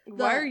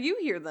 Why are you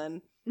here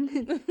then?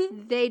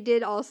 They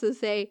did also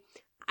say,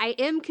 "I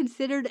am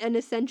considered an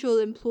essential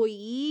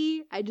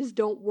employee. I just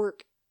don't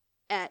work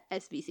at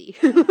SVC."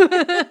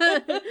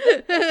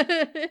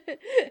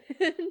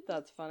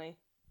 That's funny.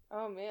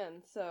 Oh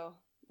man, so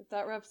if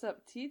that wraps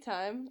up tea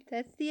time.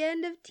 That's the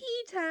end of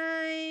tea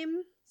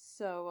time.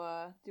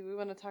 So, do we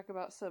want to talk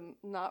about some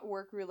not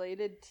work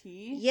related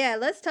tea? Yeah,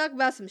 let's talk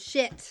about some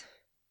shit.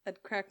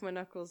 I'd crack my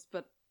knuckles,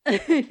 but I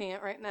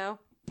can't right now.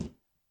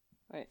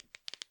 Wait.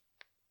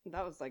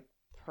 That was like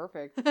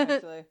perfect,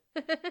 actually.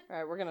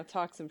 Alright, we're gonna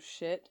talk some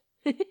shit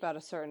about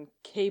a certain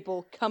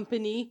cable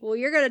company. Well,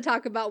 you're going to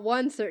talk about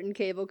one certain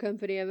cable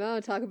company. I'm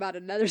going to talk about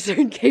another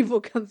certain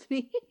cable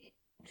company.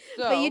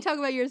 So, But you talk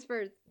about yours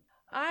first.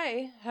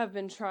 I have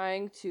been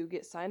trying to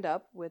get signed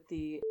up with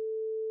the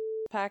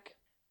pack.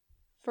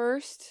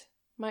 First,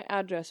 my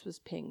address was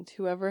pinged.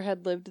 Whoever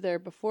had lived there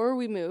before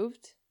we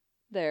moved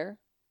there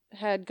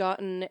had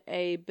gotten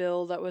a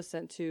bill that was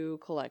sent to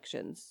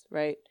collections,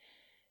 right?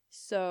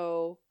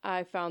 So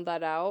I found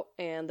that out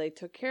and they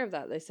took care of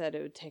that. They said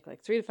it would take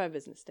like 3 to 5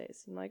 business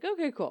days. I'm like,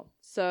 okay, cool.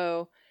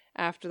 So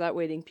after that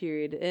waiting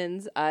period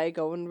ends, I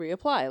go and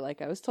reapply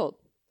like I was told.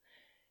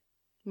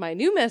 My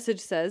new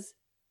message says,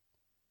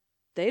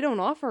 "They don't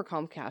offer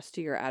Comcast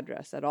to your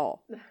address at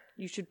all.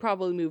 You should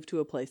probably move to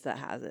a place that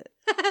has it."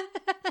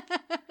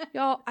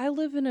 Y'all, I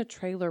live in a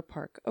trailer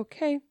park,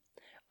 okay?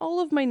 All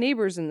of my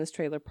neighbors in this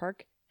trailer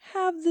park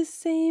have the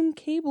same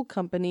cable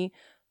company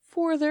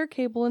for their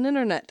cable and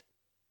internet.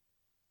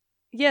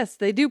 Yes,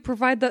 they do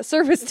provide that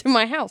service to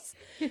my house.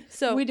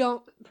 So we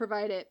don't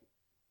provide it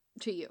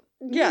to you.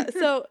 yeah,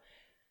 so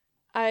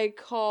I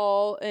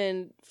call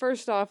and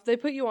first off, they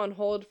put you on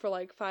hold for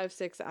like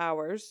 5-6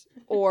 hours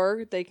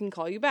or they can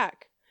call you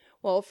back.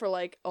 Well, for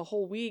like a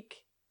whole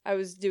week, I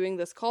was doing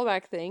this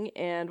callback thing,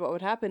 and what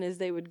would happen is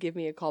they would give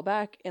me a call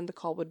back and the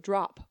call would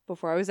drop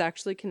before I was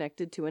actually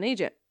connected to an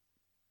agent.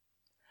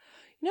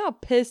 You know how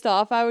pissed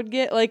off I would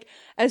get? Like,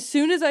 as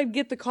soon as I'd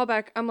get the call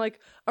back, I'm like,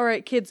 all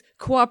right, kids,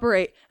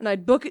 cooperate. And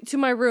I'd book it to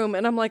my room,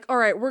 and I'm like, all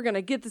right, we're going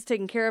to get this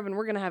taken care of, and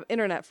we're going to have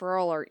internet for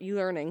all our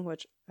e-learning,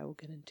 which I will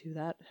get into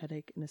that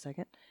headache in a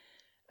second.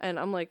 And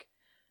I'm like,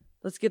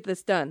 let's get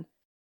this done.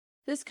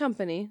 This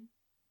company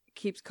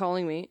keeps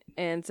calling me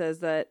and says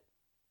that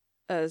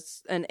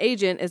an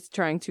agent is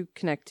trying to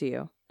connect to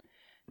you.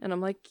 And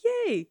I'm like,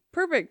 yay,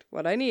 perfect,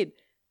 what I need.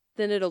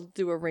 Then it'll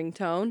do a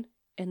ringtone,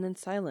 and then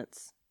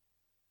silence.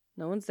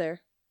 No one's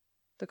there.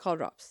 The call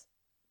drops.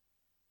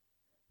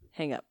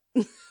 Hang up.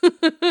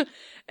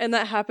 And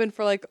that happened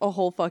for like a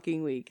whole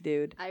fucking week,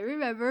 dude. I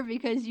remember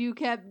because you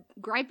kept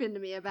griping to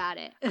me about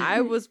it.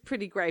 I was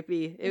pretty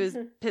gripey. It was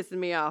pissing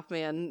me off,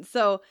 man.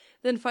 So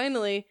then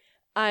finally,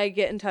 I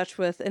get in touch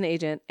with an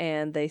agent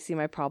and they see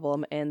my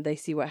problem and they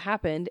see what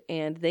happened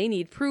and they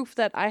need proof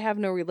that I have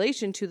no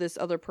relation to this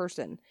other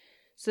person.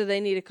 So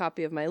they need a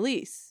copy of my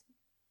lease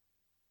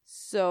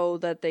so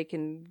that they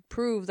can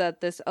prove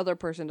that this other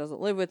person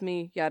doesn't live with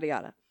me, yada,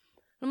 yada.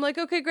 I'm like,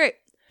 okay, great.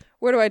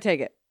 Where do I take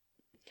it?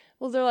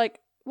 Well, they're like,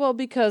 well,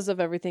 because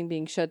of everything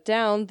being shut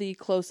down, the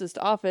closest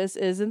office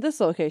is in this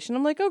location.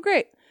 I'm like, oh,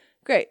 great.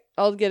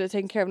 I'll get it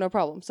taken care of, no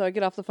problem. So I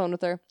get off the phone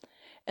with her,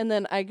 and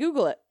then I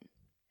Google it.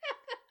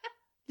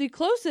 The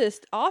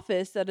closest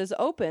office that is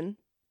open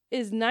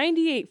is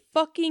 98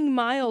 fucking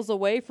miles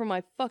away from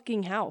my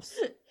fucking house.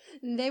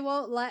 They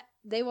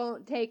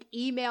won't take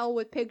email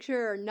with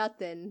picture or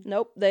nothing.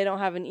 Nope, they don't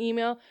have an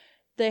email.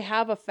 They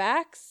have a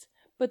fax,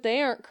 but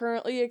they aren't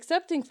currently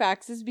accepting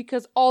faxes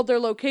because all their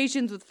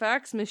locations with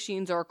fax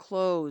machines are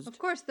closed. Of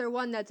course, their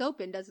one that's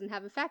open doesn't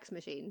have a fax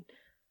machine.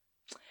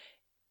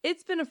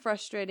 It's been a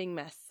frustrating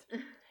mess.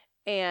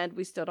 And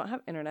we still don't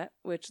have internet,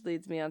 which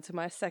leads me on to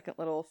my second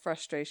little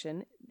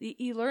frustration,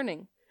 the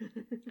e-learning.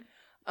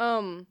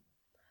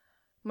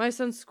 My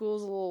son's school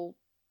is a little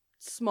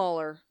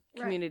smaller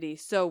community,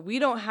 so we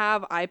don't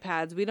have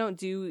iPads. We don't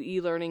do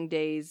e-learning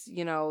days.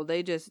 You know,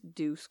 they just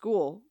do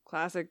school,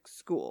 classic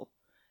school.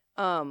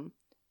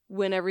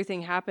 When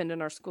everything happened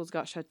and our schools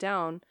got shut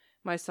down,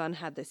 my son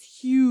had this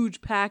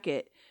huge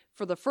packet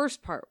for the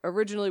first part.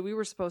 Originally, we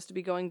were supposed to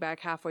be going back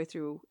halfway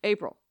through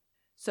April.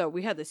 So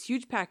we had this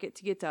huge packet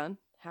to get done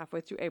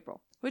halfway through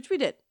April, which we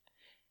did.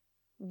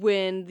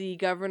 When the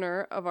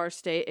governor of our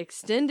state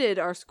extended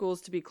our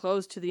schools to be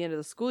closed to the end of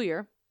the school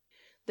year,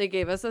 they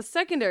gave us a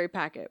secondary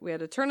packet. We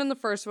had to turn in the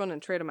first one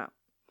and trade them out.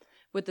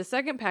 With the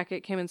second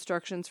packet came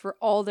instructions for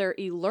all their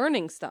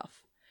e-learning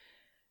stuff.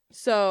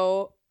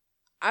 So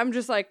I'm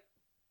just like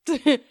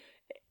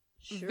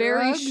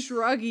very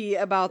shruggy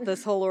about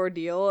this whole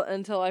ordeal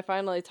until I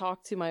finally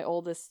talked to my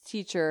oldest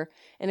teacher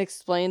and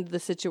explained the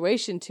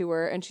situation to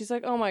her. And she's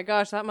like, oh my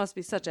gosh, that must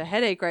be such a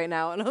headache right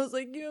now. And I was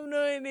like, you have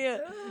no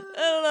idea. I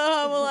don't know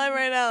how I'm alive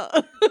right now.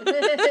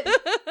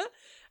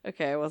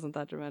 Okay, it wasn't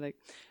that dramatic.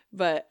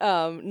 But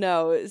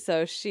no,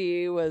 so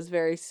she was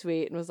very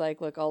sweet and was like,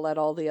 look, I'll let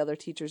all the other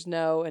teachers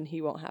know and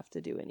he won't have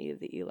to do any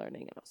of the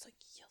e-learning. And I was like,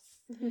 yes.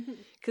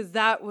 Because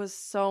that was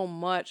so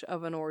much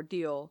of an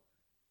ordeal.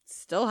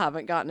 Still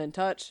haven't gotten in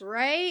touch.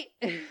 Right?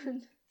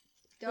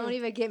 Don't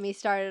even get me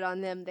started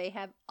on them. They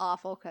have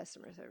awful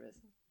customer service.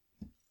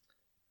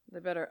 They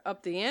better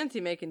up the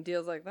ante making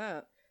deals like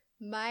that.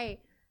 My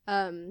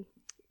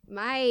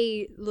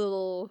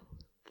little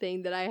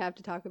thing that I have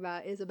to talk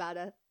about is about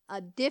a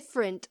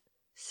different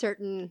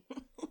certain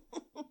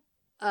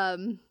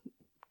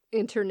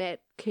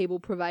internet cable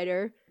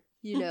provider.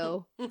 You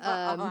know,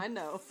 I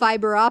know.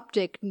 Fiber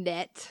optic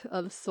net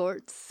of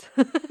sorts.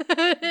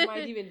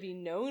 Might even be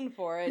known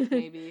for it,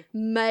 maybe.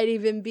 Might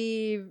even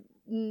be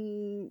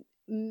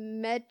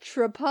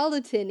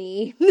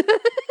metropolitan-y.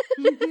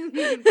 You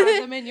can find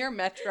them in your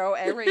metro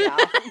area.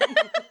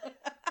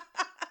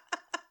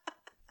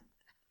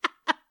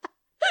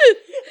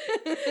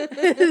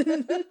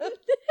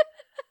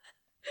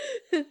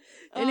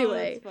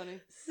 Anyway, that's funny.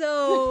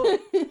 So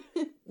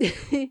I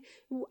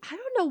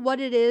don't know what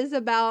it is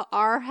about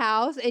our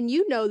house, and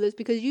you know this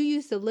because you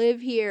used to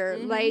live here.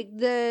 Mm-hmm. Like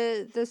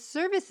the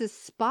service is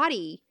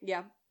spotty.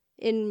 Yeah.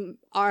 In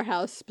our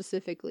house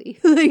specifically,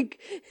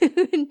 like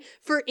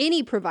for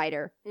any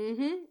provider.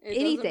 Mm-hmm.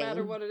 It doesn't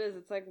matter what it is.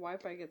 It's like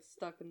Wi-Fi gets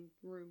stuck in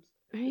rooms.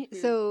 Right.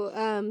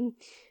 So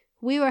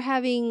we were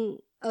having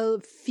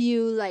a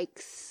few like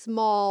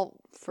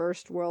small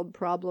first world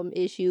problem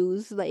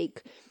issues,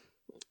 like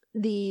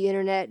the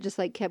internet just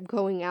like kept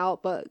going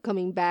out but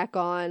coming back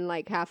on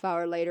like half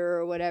hour later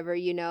or whatever,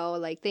 you know,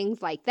 like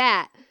things like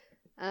that.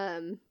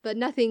 But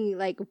nothing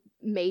like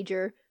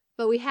major.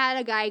 But we had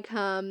a guy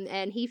come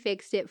and he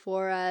fixed it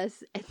for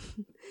us.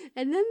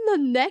 And then the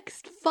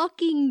next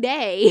fucking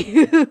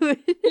day.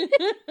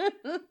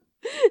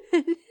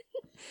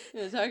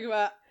 Talk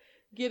about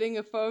getting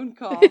a phone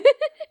call.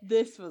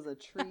 This was a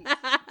treat.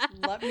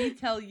 Let me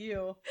tell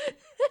you.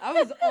 I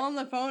was on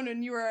the phone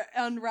and you were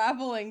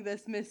unraveling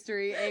this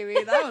mystery,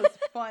 Amy. That was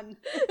fun.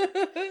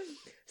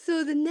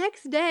 So the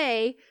next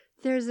day,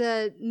 there's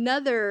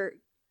another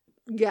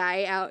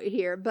guy out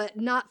here, but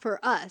not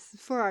for us,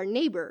 for our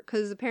neighbor,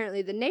 because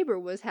apparently the neighbor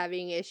was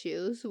having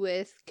issues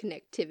with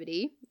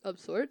connectivity of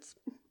sorts.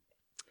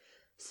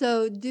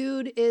 So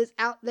dude is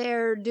out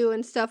there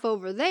doing stuff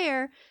over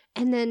there,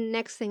 and then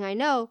next thing I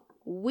know,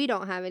 we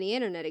don't have any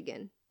internet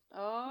again.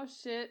 Oh,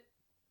 shit.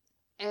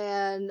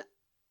 And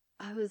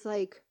I was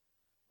like,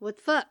 what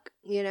the fuck,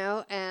 you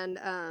know? And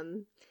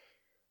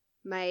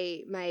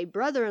my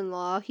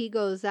brother-in-law, he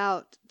goes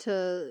out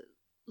to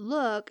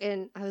look,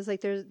 and I was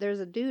like, there's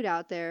a dude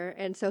out there.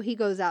 And so he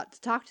goes out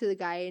to talk to the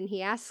guy, and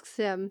he asks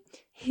him,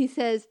 he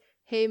says,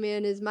 hey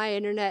man, is my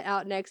internet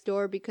out next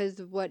door because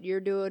of what you're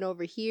doing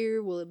over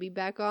here? Will it be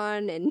back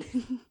on? And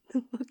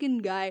the fucking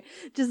guy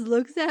just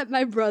looks at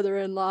my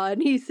brother-in-law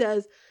and he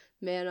says,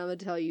 man, I'm gonna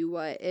tell you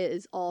what, it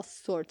is all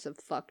sorts of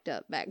fucked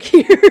up back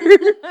here.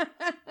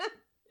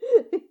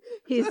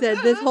 He said,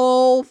 this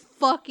whole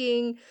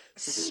fucking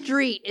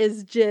street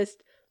is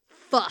just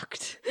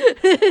fucked.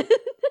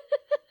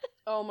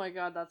 Oh my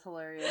god, that's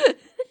hilarious.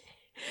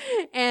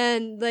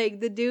 And like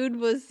the dude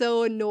was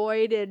so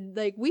annoyed, and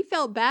like we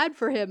felt bad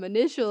for him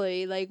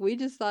initially. Like we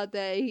just thought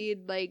that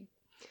he'd like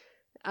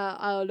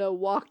I don't know,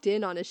 walked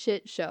in on a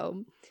shit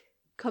show.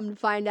 Come to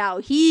find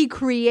out, he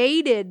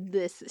created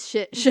this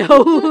shit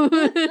show.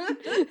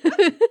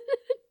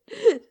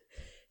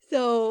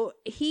 So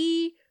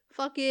he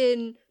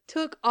fucking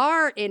took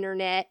our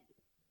internet.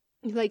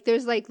 Like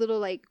there's like little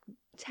like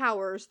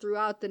towers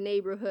throughout the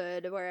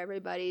neighborhood where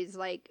everybody's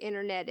like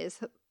internet is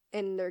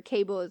and their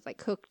cable is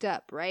like hooked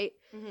up, right?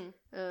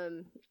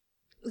 Mm-hmm.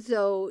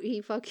 So he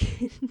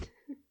fucking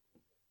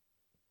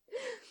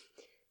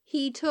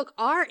he took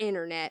our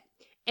internet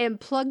and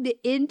plugged it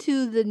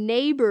into the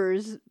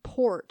neighbor's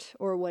port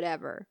or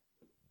whatever.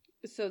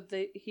 So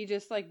he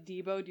just like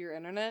deboed your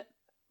internet?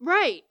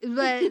 Right.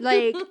 But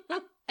like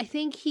I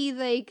think he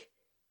like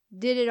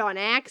did it on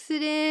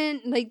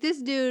accident. Like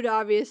this dude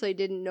obviously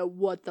didn't know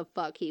what the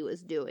fuck he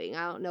was doing.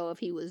 I don't know if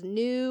he was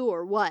new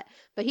or what,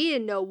 but he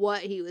didn't know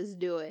what he was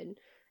doing.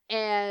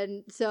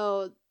 And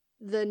so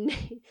the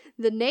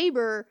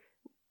neighbor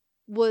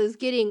was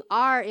getting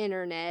our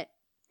internet,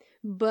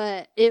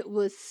 but it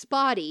was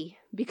spotty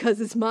because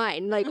it's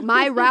mine. Like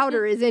my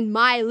router is in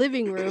my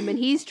living room and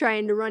he's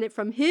trying to run it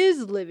from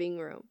his living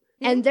room.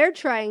 And they're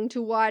trying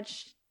to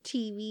watch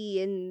TV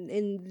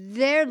in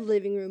their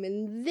living room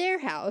in their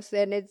house,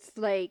 and it's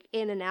like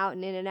in and out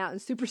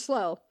and super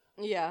slow.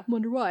 Yeah.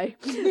 Wonder why.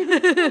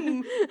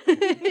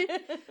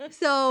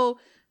 So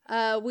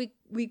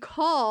we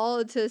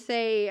call to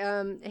say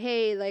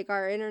hey, like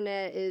our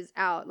internet is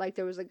out. Like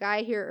there was a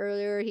guy here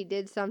earlier, he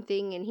did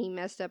something and he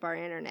messed up our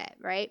internet,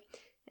 right?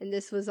 And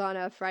this was on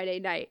a Friday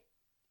night.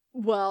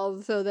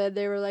 Well, so then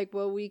they were like,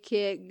 well, we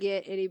can't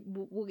get any,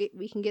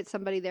 we can get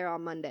somebody there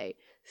on Monday.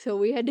 So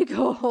we had to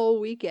go a whole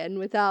weekend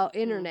without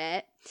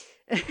internet,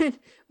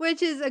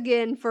 which is,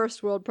 again,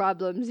 first world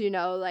problems, you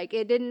know, like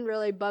it didn't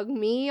really bug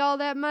me all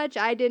that much.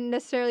 I didn't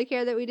necessarily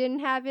care that we didn't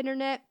have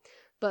internet,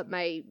 but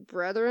my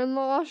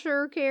brother-in-law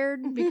sure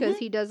cared because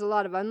he does a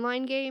lot of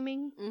online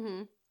gaming.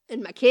 Mm-hmm.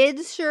 And my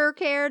kids sure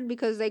cared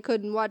because they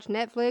couldn't watch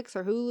Netflix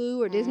or Hulu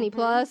or Disney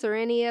Plus or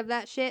any of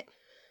that shit.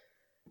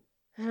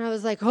 And I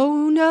was like,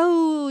 oh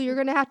no, you're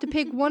going to have to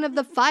pick one of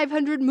the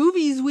 500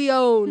 movies we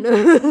own.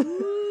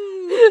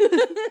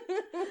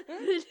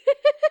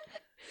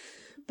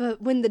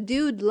 But when the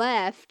dude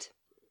left,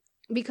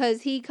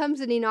 because he comes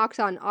and he knocks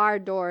on our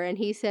door and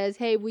he says,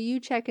 hey, will you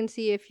check and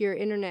see if your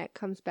internet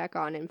comes back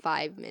on in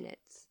 5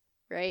 minutes,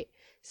 right?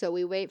 So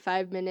we wait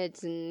 5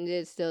 minutes and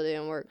it still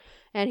didn't work.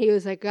 And he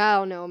was like,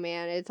 oh no,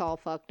 man, it's all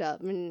fucked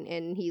up.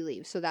 And he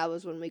leaves. So that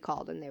was when we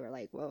called and they were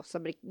like, well,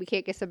 we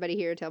can't get somebody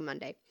here until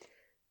Monday.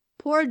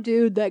 Poor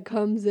dude that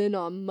comes in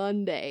on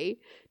Monday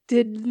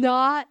did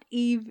not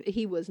even,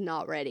 he was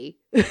not ready.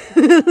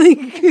 Like,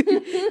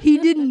 he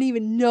didn't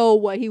even know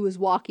what he was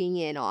walking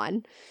in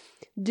on.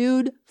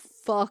 Dude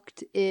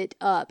fucked it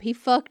up. He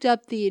fucked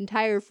up the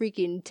entire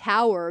freaking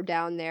tower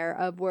down there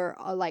of where,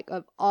 like,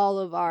 of all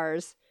of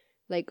ours,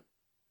 like,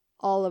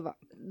 all of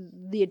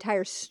the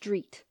entire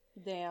street.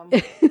 Damn.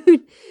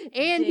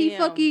 And he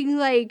fucking,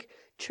 like,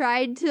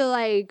 tried to,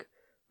 like,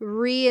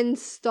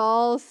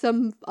 reinstall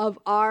some of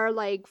our,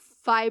 like,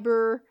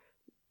 fiber,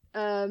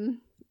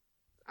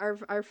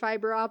 our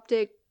fiber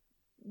optic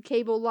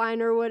cable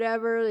line or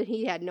whatever, and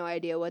he had no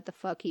idea what the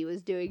fuck he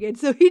was doing, and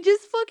so he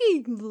just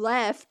fucking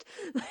left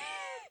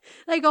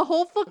like a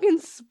whole fucking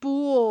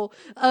spool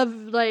of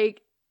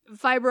like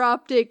fiber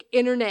optic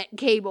internet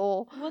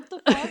cable. What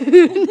the fuck?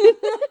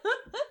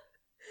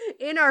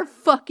 In our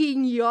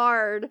fucking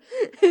yard.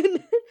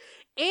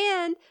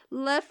 And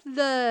left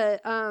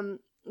the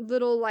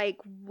little like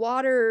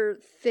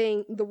water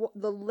thing,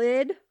 the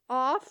lid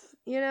off,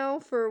 you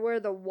know, for where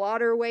the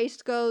water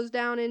waste goes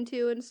down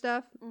into and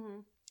stuff.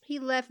 Mm-hmm. He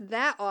left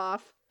that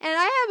off. And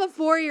I have a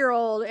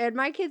 4-year-old, and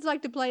my kids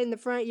like to play in the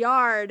front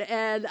yard,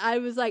 and I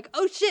was like,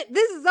 oh shit,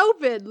 this is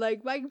open.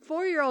 Like, my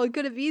 4-year-old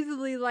could have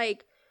easily,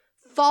 like,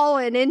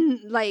 fallen in,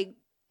 like,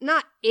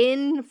 not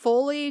in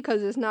fully,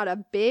 because it's not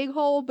a big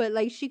hole, but,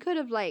 like, she could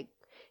have, like,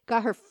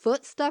 got her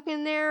foot stuck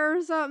in there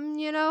or something,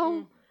 you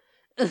know?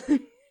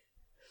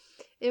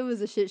 It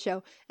was a shit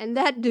show. And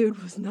that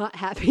dude was not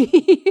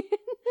happy.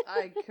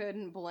 I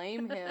couldn't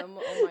blame him.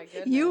 Oh my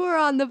goodness. You were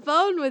on the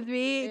phone with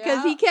me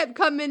because he kept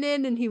coming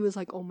in and he was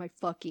like, oh my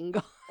fucking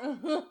God.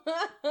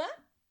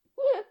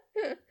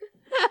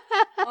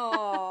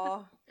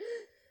 Aw.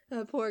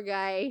 Poor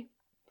guy.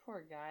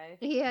 Poor guy.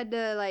 He had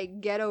to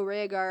like ghetto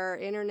rig our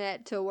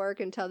internet to work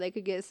until they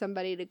could get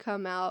somebody to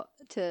come out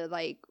to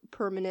like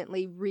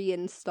permanently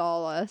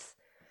reinstall us.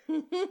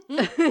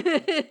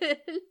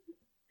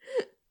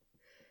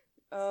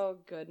 Oh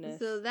goodness.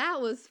 So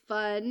that was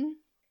fun.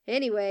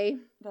 Anyway,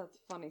 That's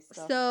funny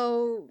stuff.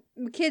 so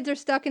kids are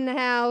stuck in the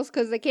house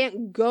because they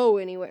can't go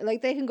anywhere.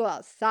 Like, they can go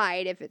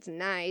outside if it's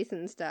nice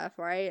and stuff,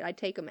 right? I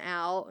take them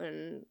out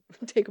and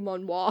take them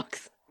on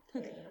walks.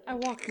 I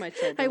walk my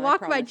children. I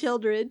walk my promise.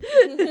 children.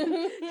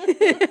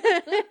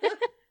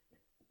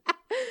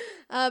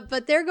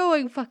 But they're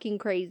going fucking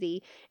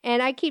crazy.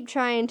 And I keep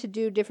trying to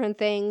do different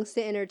things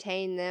to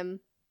entertain them.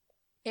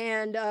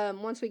 And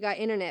once we got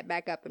internet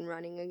back up and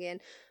running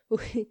again,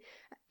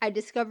 I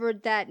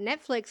discovered that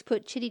Netflix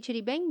put Chitty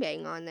Chitty Bang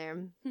Bang on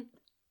there.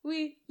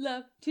 We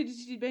love Chitty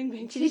Chitty Bang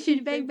Bang. Chitty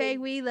Chitty Bang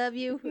Bang, we love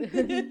you.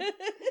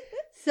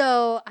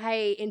 So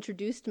I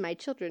introduced my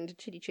children to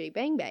Chitty Chitty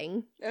Bang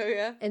Bang. Oh,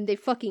 yeah? And they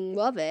fucking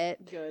love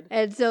it. Good.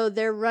 And so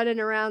they're running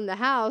around the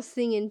house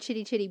singing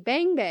Chitty Chitty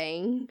Bang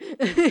Bang.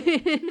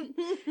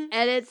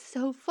 And it's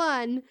so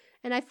fun.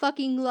 And I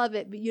fucking love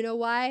it. But you know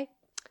why?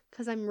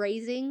 Because I'm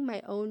raising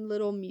my own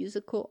little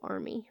musical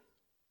army.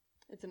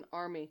 It's an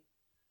army.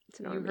 It's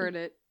an You army. heard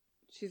it.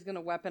 She's going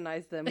to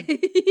weaponize them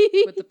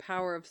with the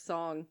power of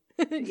song.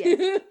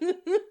 Yes.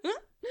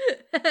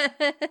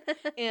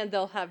 And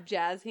they'll have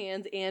jazz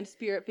hands and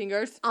spirit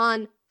fingers.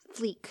 On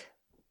fleek.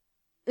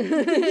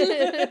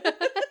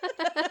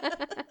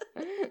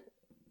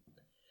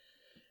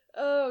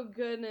 Oh,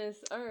 goodness.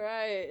 All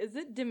right. Is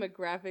it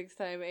demographics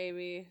time,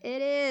 Amy?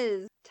 It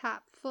is.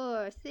 Top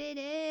 4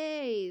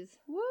 cities.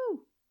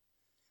 Woo.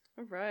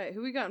 All right.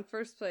 Who we got in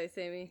first place,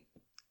 Amy?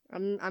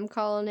 I'm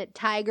calling it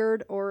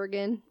Tigard,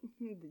 Oregon.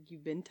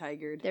 You've been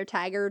tigered. They're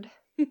Tigard.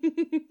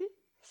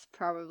 It's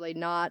probably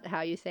not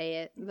how you say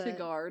it. But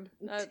Tigard.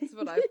 That's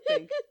what I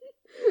think.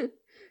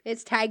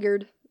 It's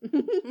Tigard.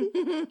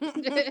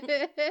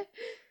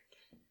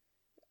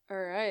 All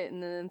right.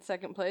 And then in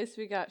second place,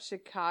 we got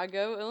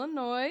Chicago,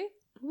 Illinois.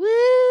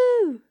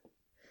 Woo!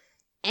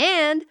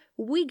 And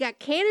we got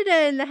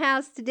Canada in the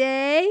house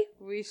today.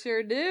 We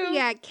sure do. We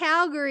got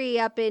Calgary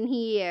up in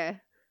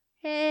here.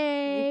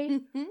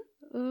 Hey.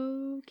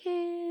 Oh,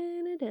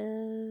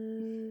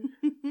 Canada.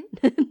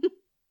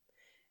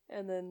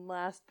 And then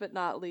last but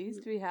not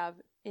least, we have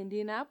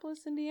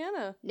Indianapolis,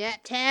 Indiana.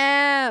 That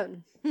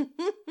town.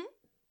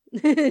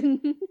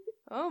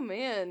 Oh,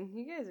 man.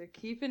 You guys are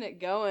keeping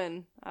it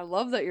going. I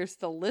love that you're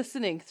still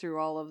listening through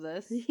all of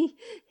this.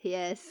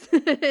 Yes.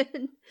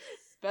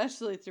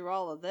 Especially through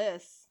all of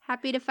this.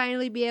 Happy to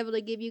finally be able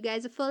to give you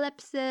guys a full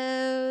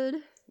episode.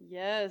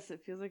 Yes,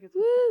 it feels like it's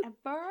Woo.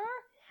 forever.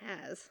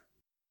 Has.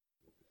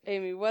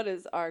 Amy, what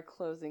is our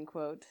closing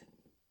quote?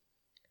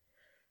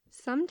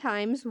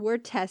 Sometimes we're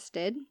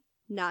tested,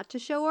 not to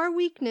show our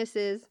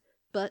weaknesses,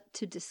 but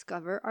to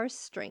discover our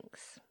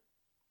strengths.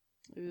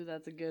 Ooh,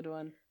 that's a good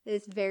one.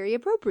 It's very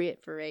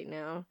appropriate for right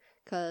now,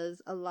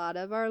 because a lot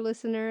of our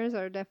listeners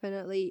are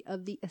definitely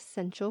of the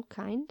essential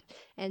kind,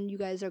 and you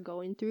guys are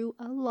going through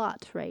a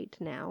lot right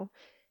now.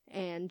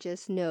 And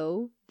just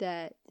know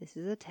that this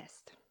is a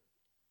test,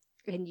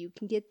 and you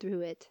can get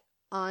through it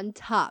on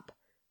top.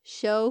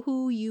 Show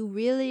who you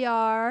really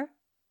are,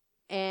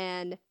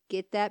 and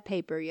get that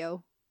paper,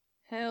 yo.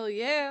 Hell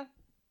yeah.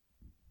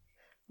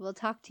 We'll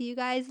talk to you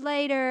guys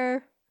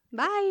later.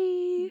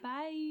 Bye.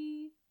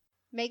 Bye.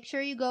 Make sure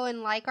you go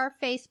and like our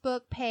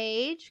Facebook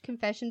page,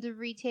 Confessions of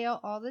Retail,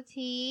 All the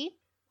Tea.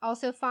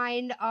 Also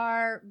find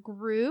our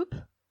group,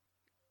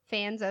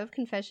 Fans of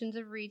Confessions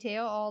of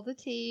Retail, All the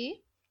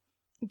Tea.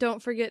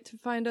 Don't forget to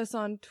find us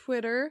on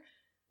Twitter.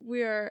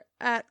 We are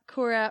at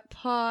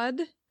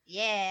CoratPod.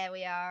 Yeah,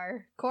 we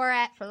are.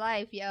 Corat for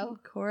life, yo.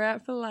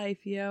 Corat for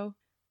life, yo.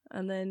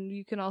 And then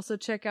you can also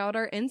check out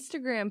our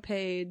Instagram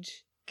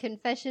page.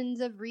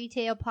 Confessions of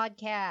Retail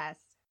Podcast.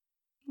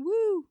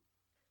 Woo!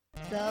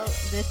 So,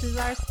 this is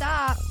our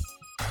stop.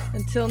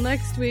 Until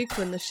next week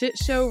when the shit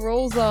show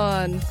rolls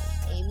on.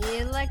 Amy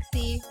and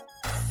Lexi.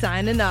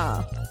 Signing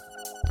off.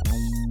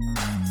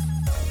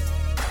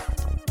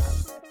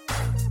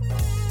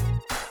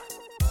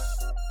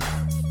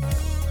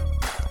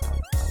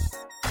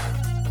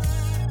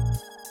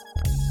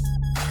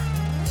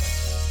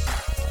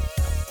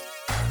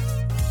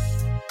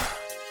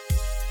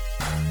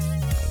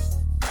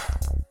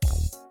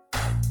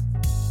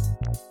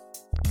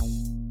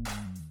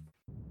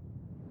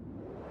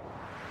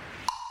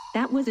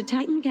 That was a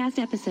Titancast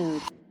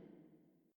episode.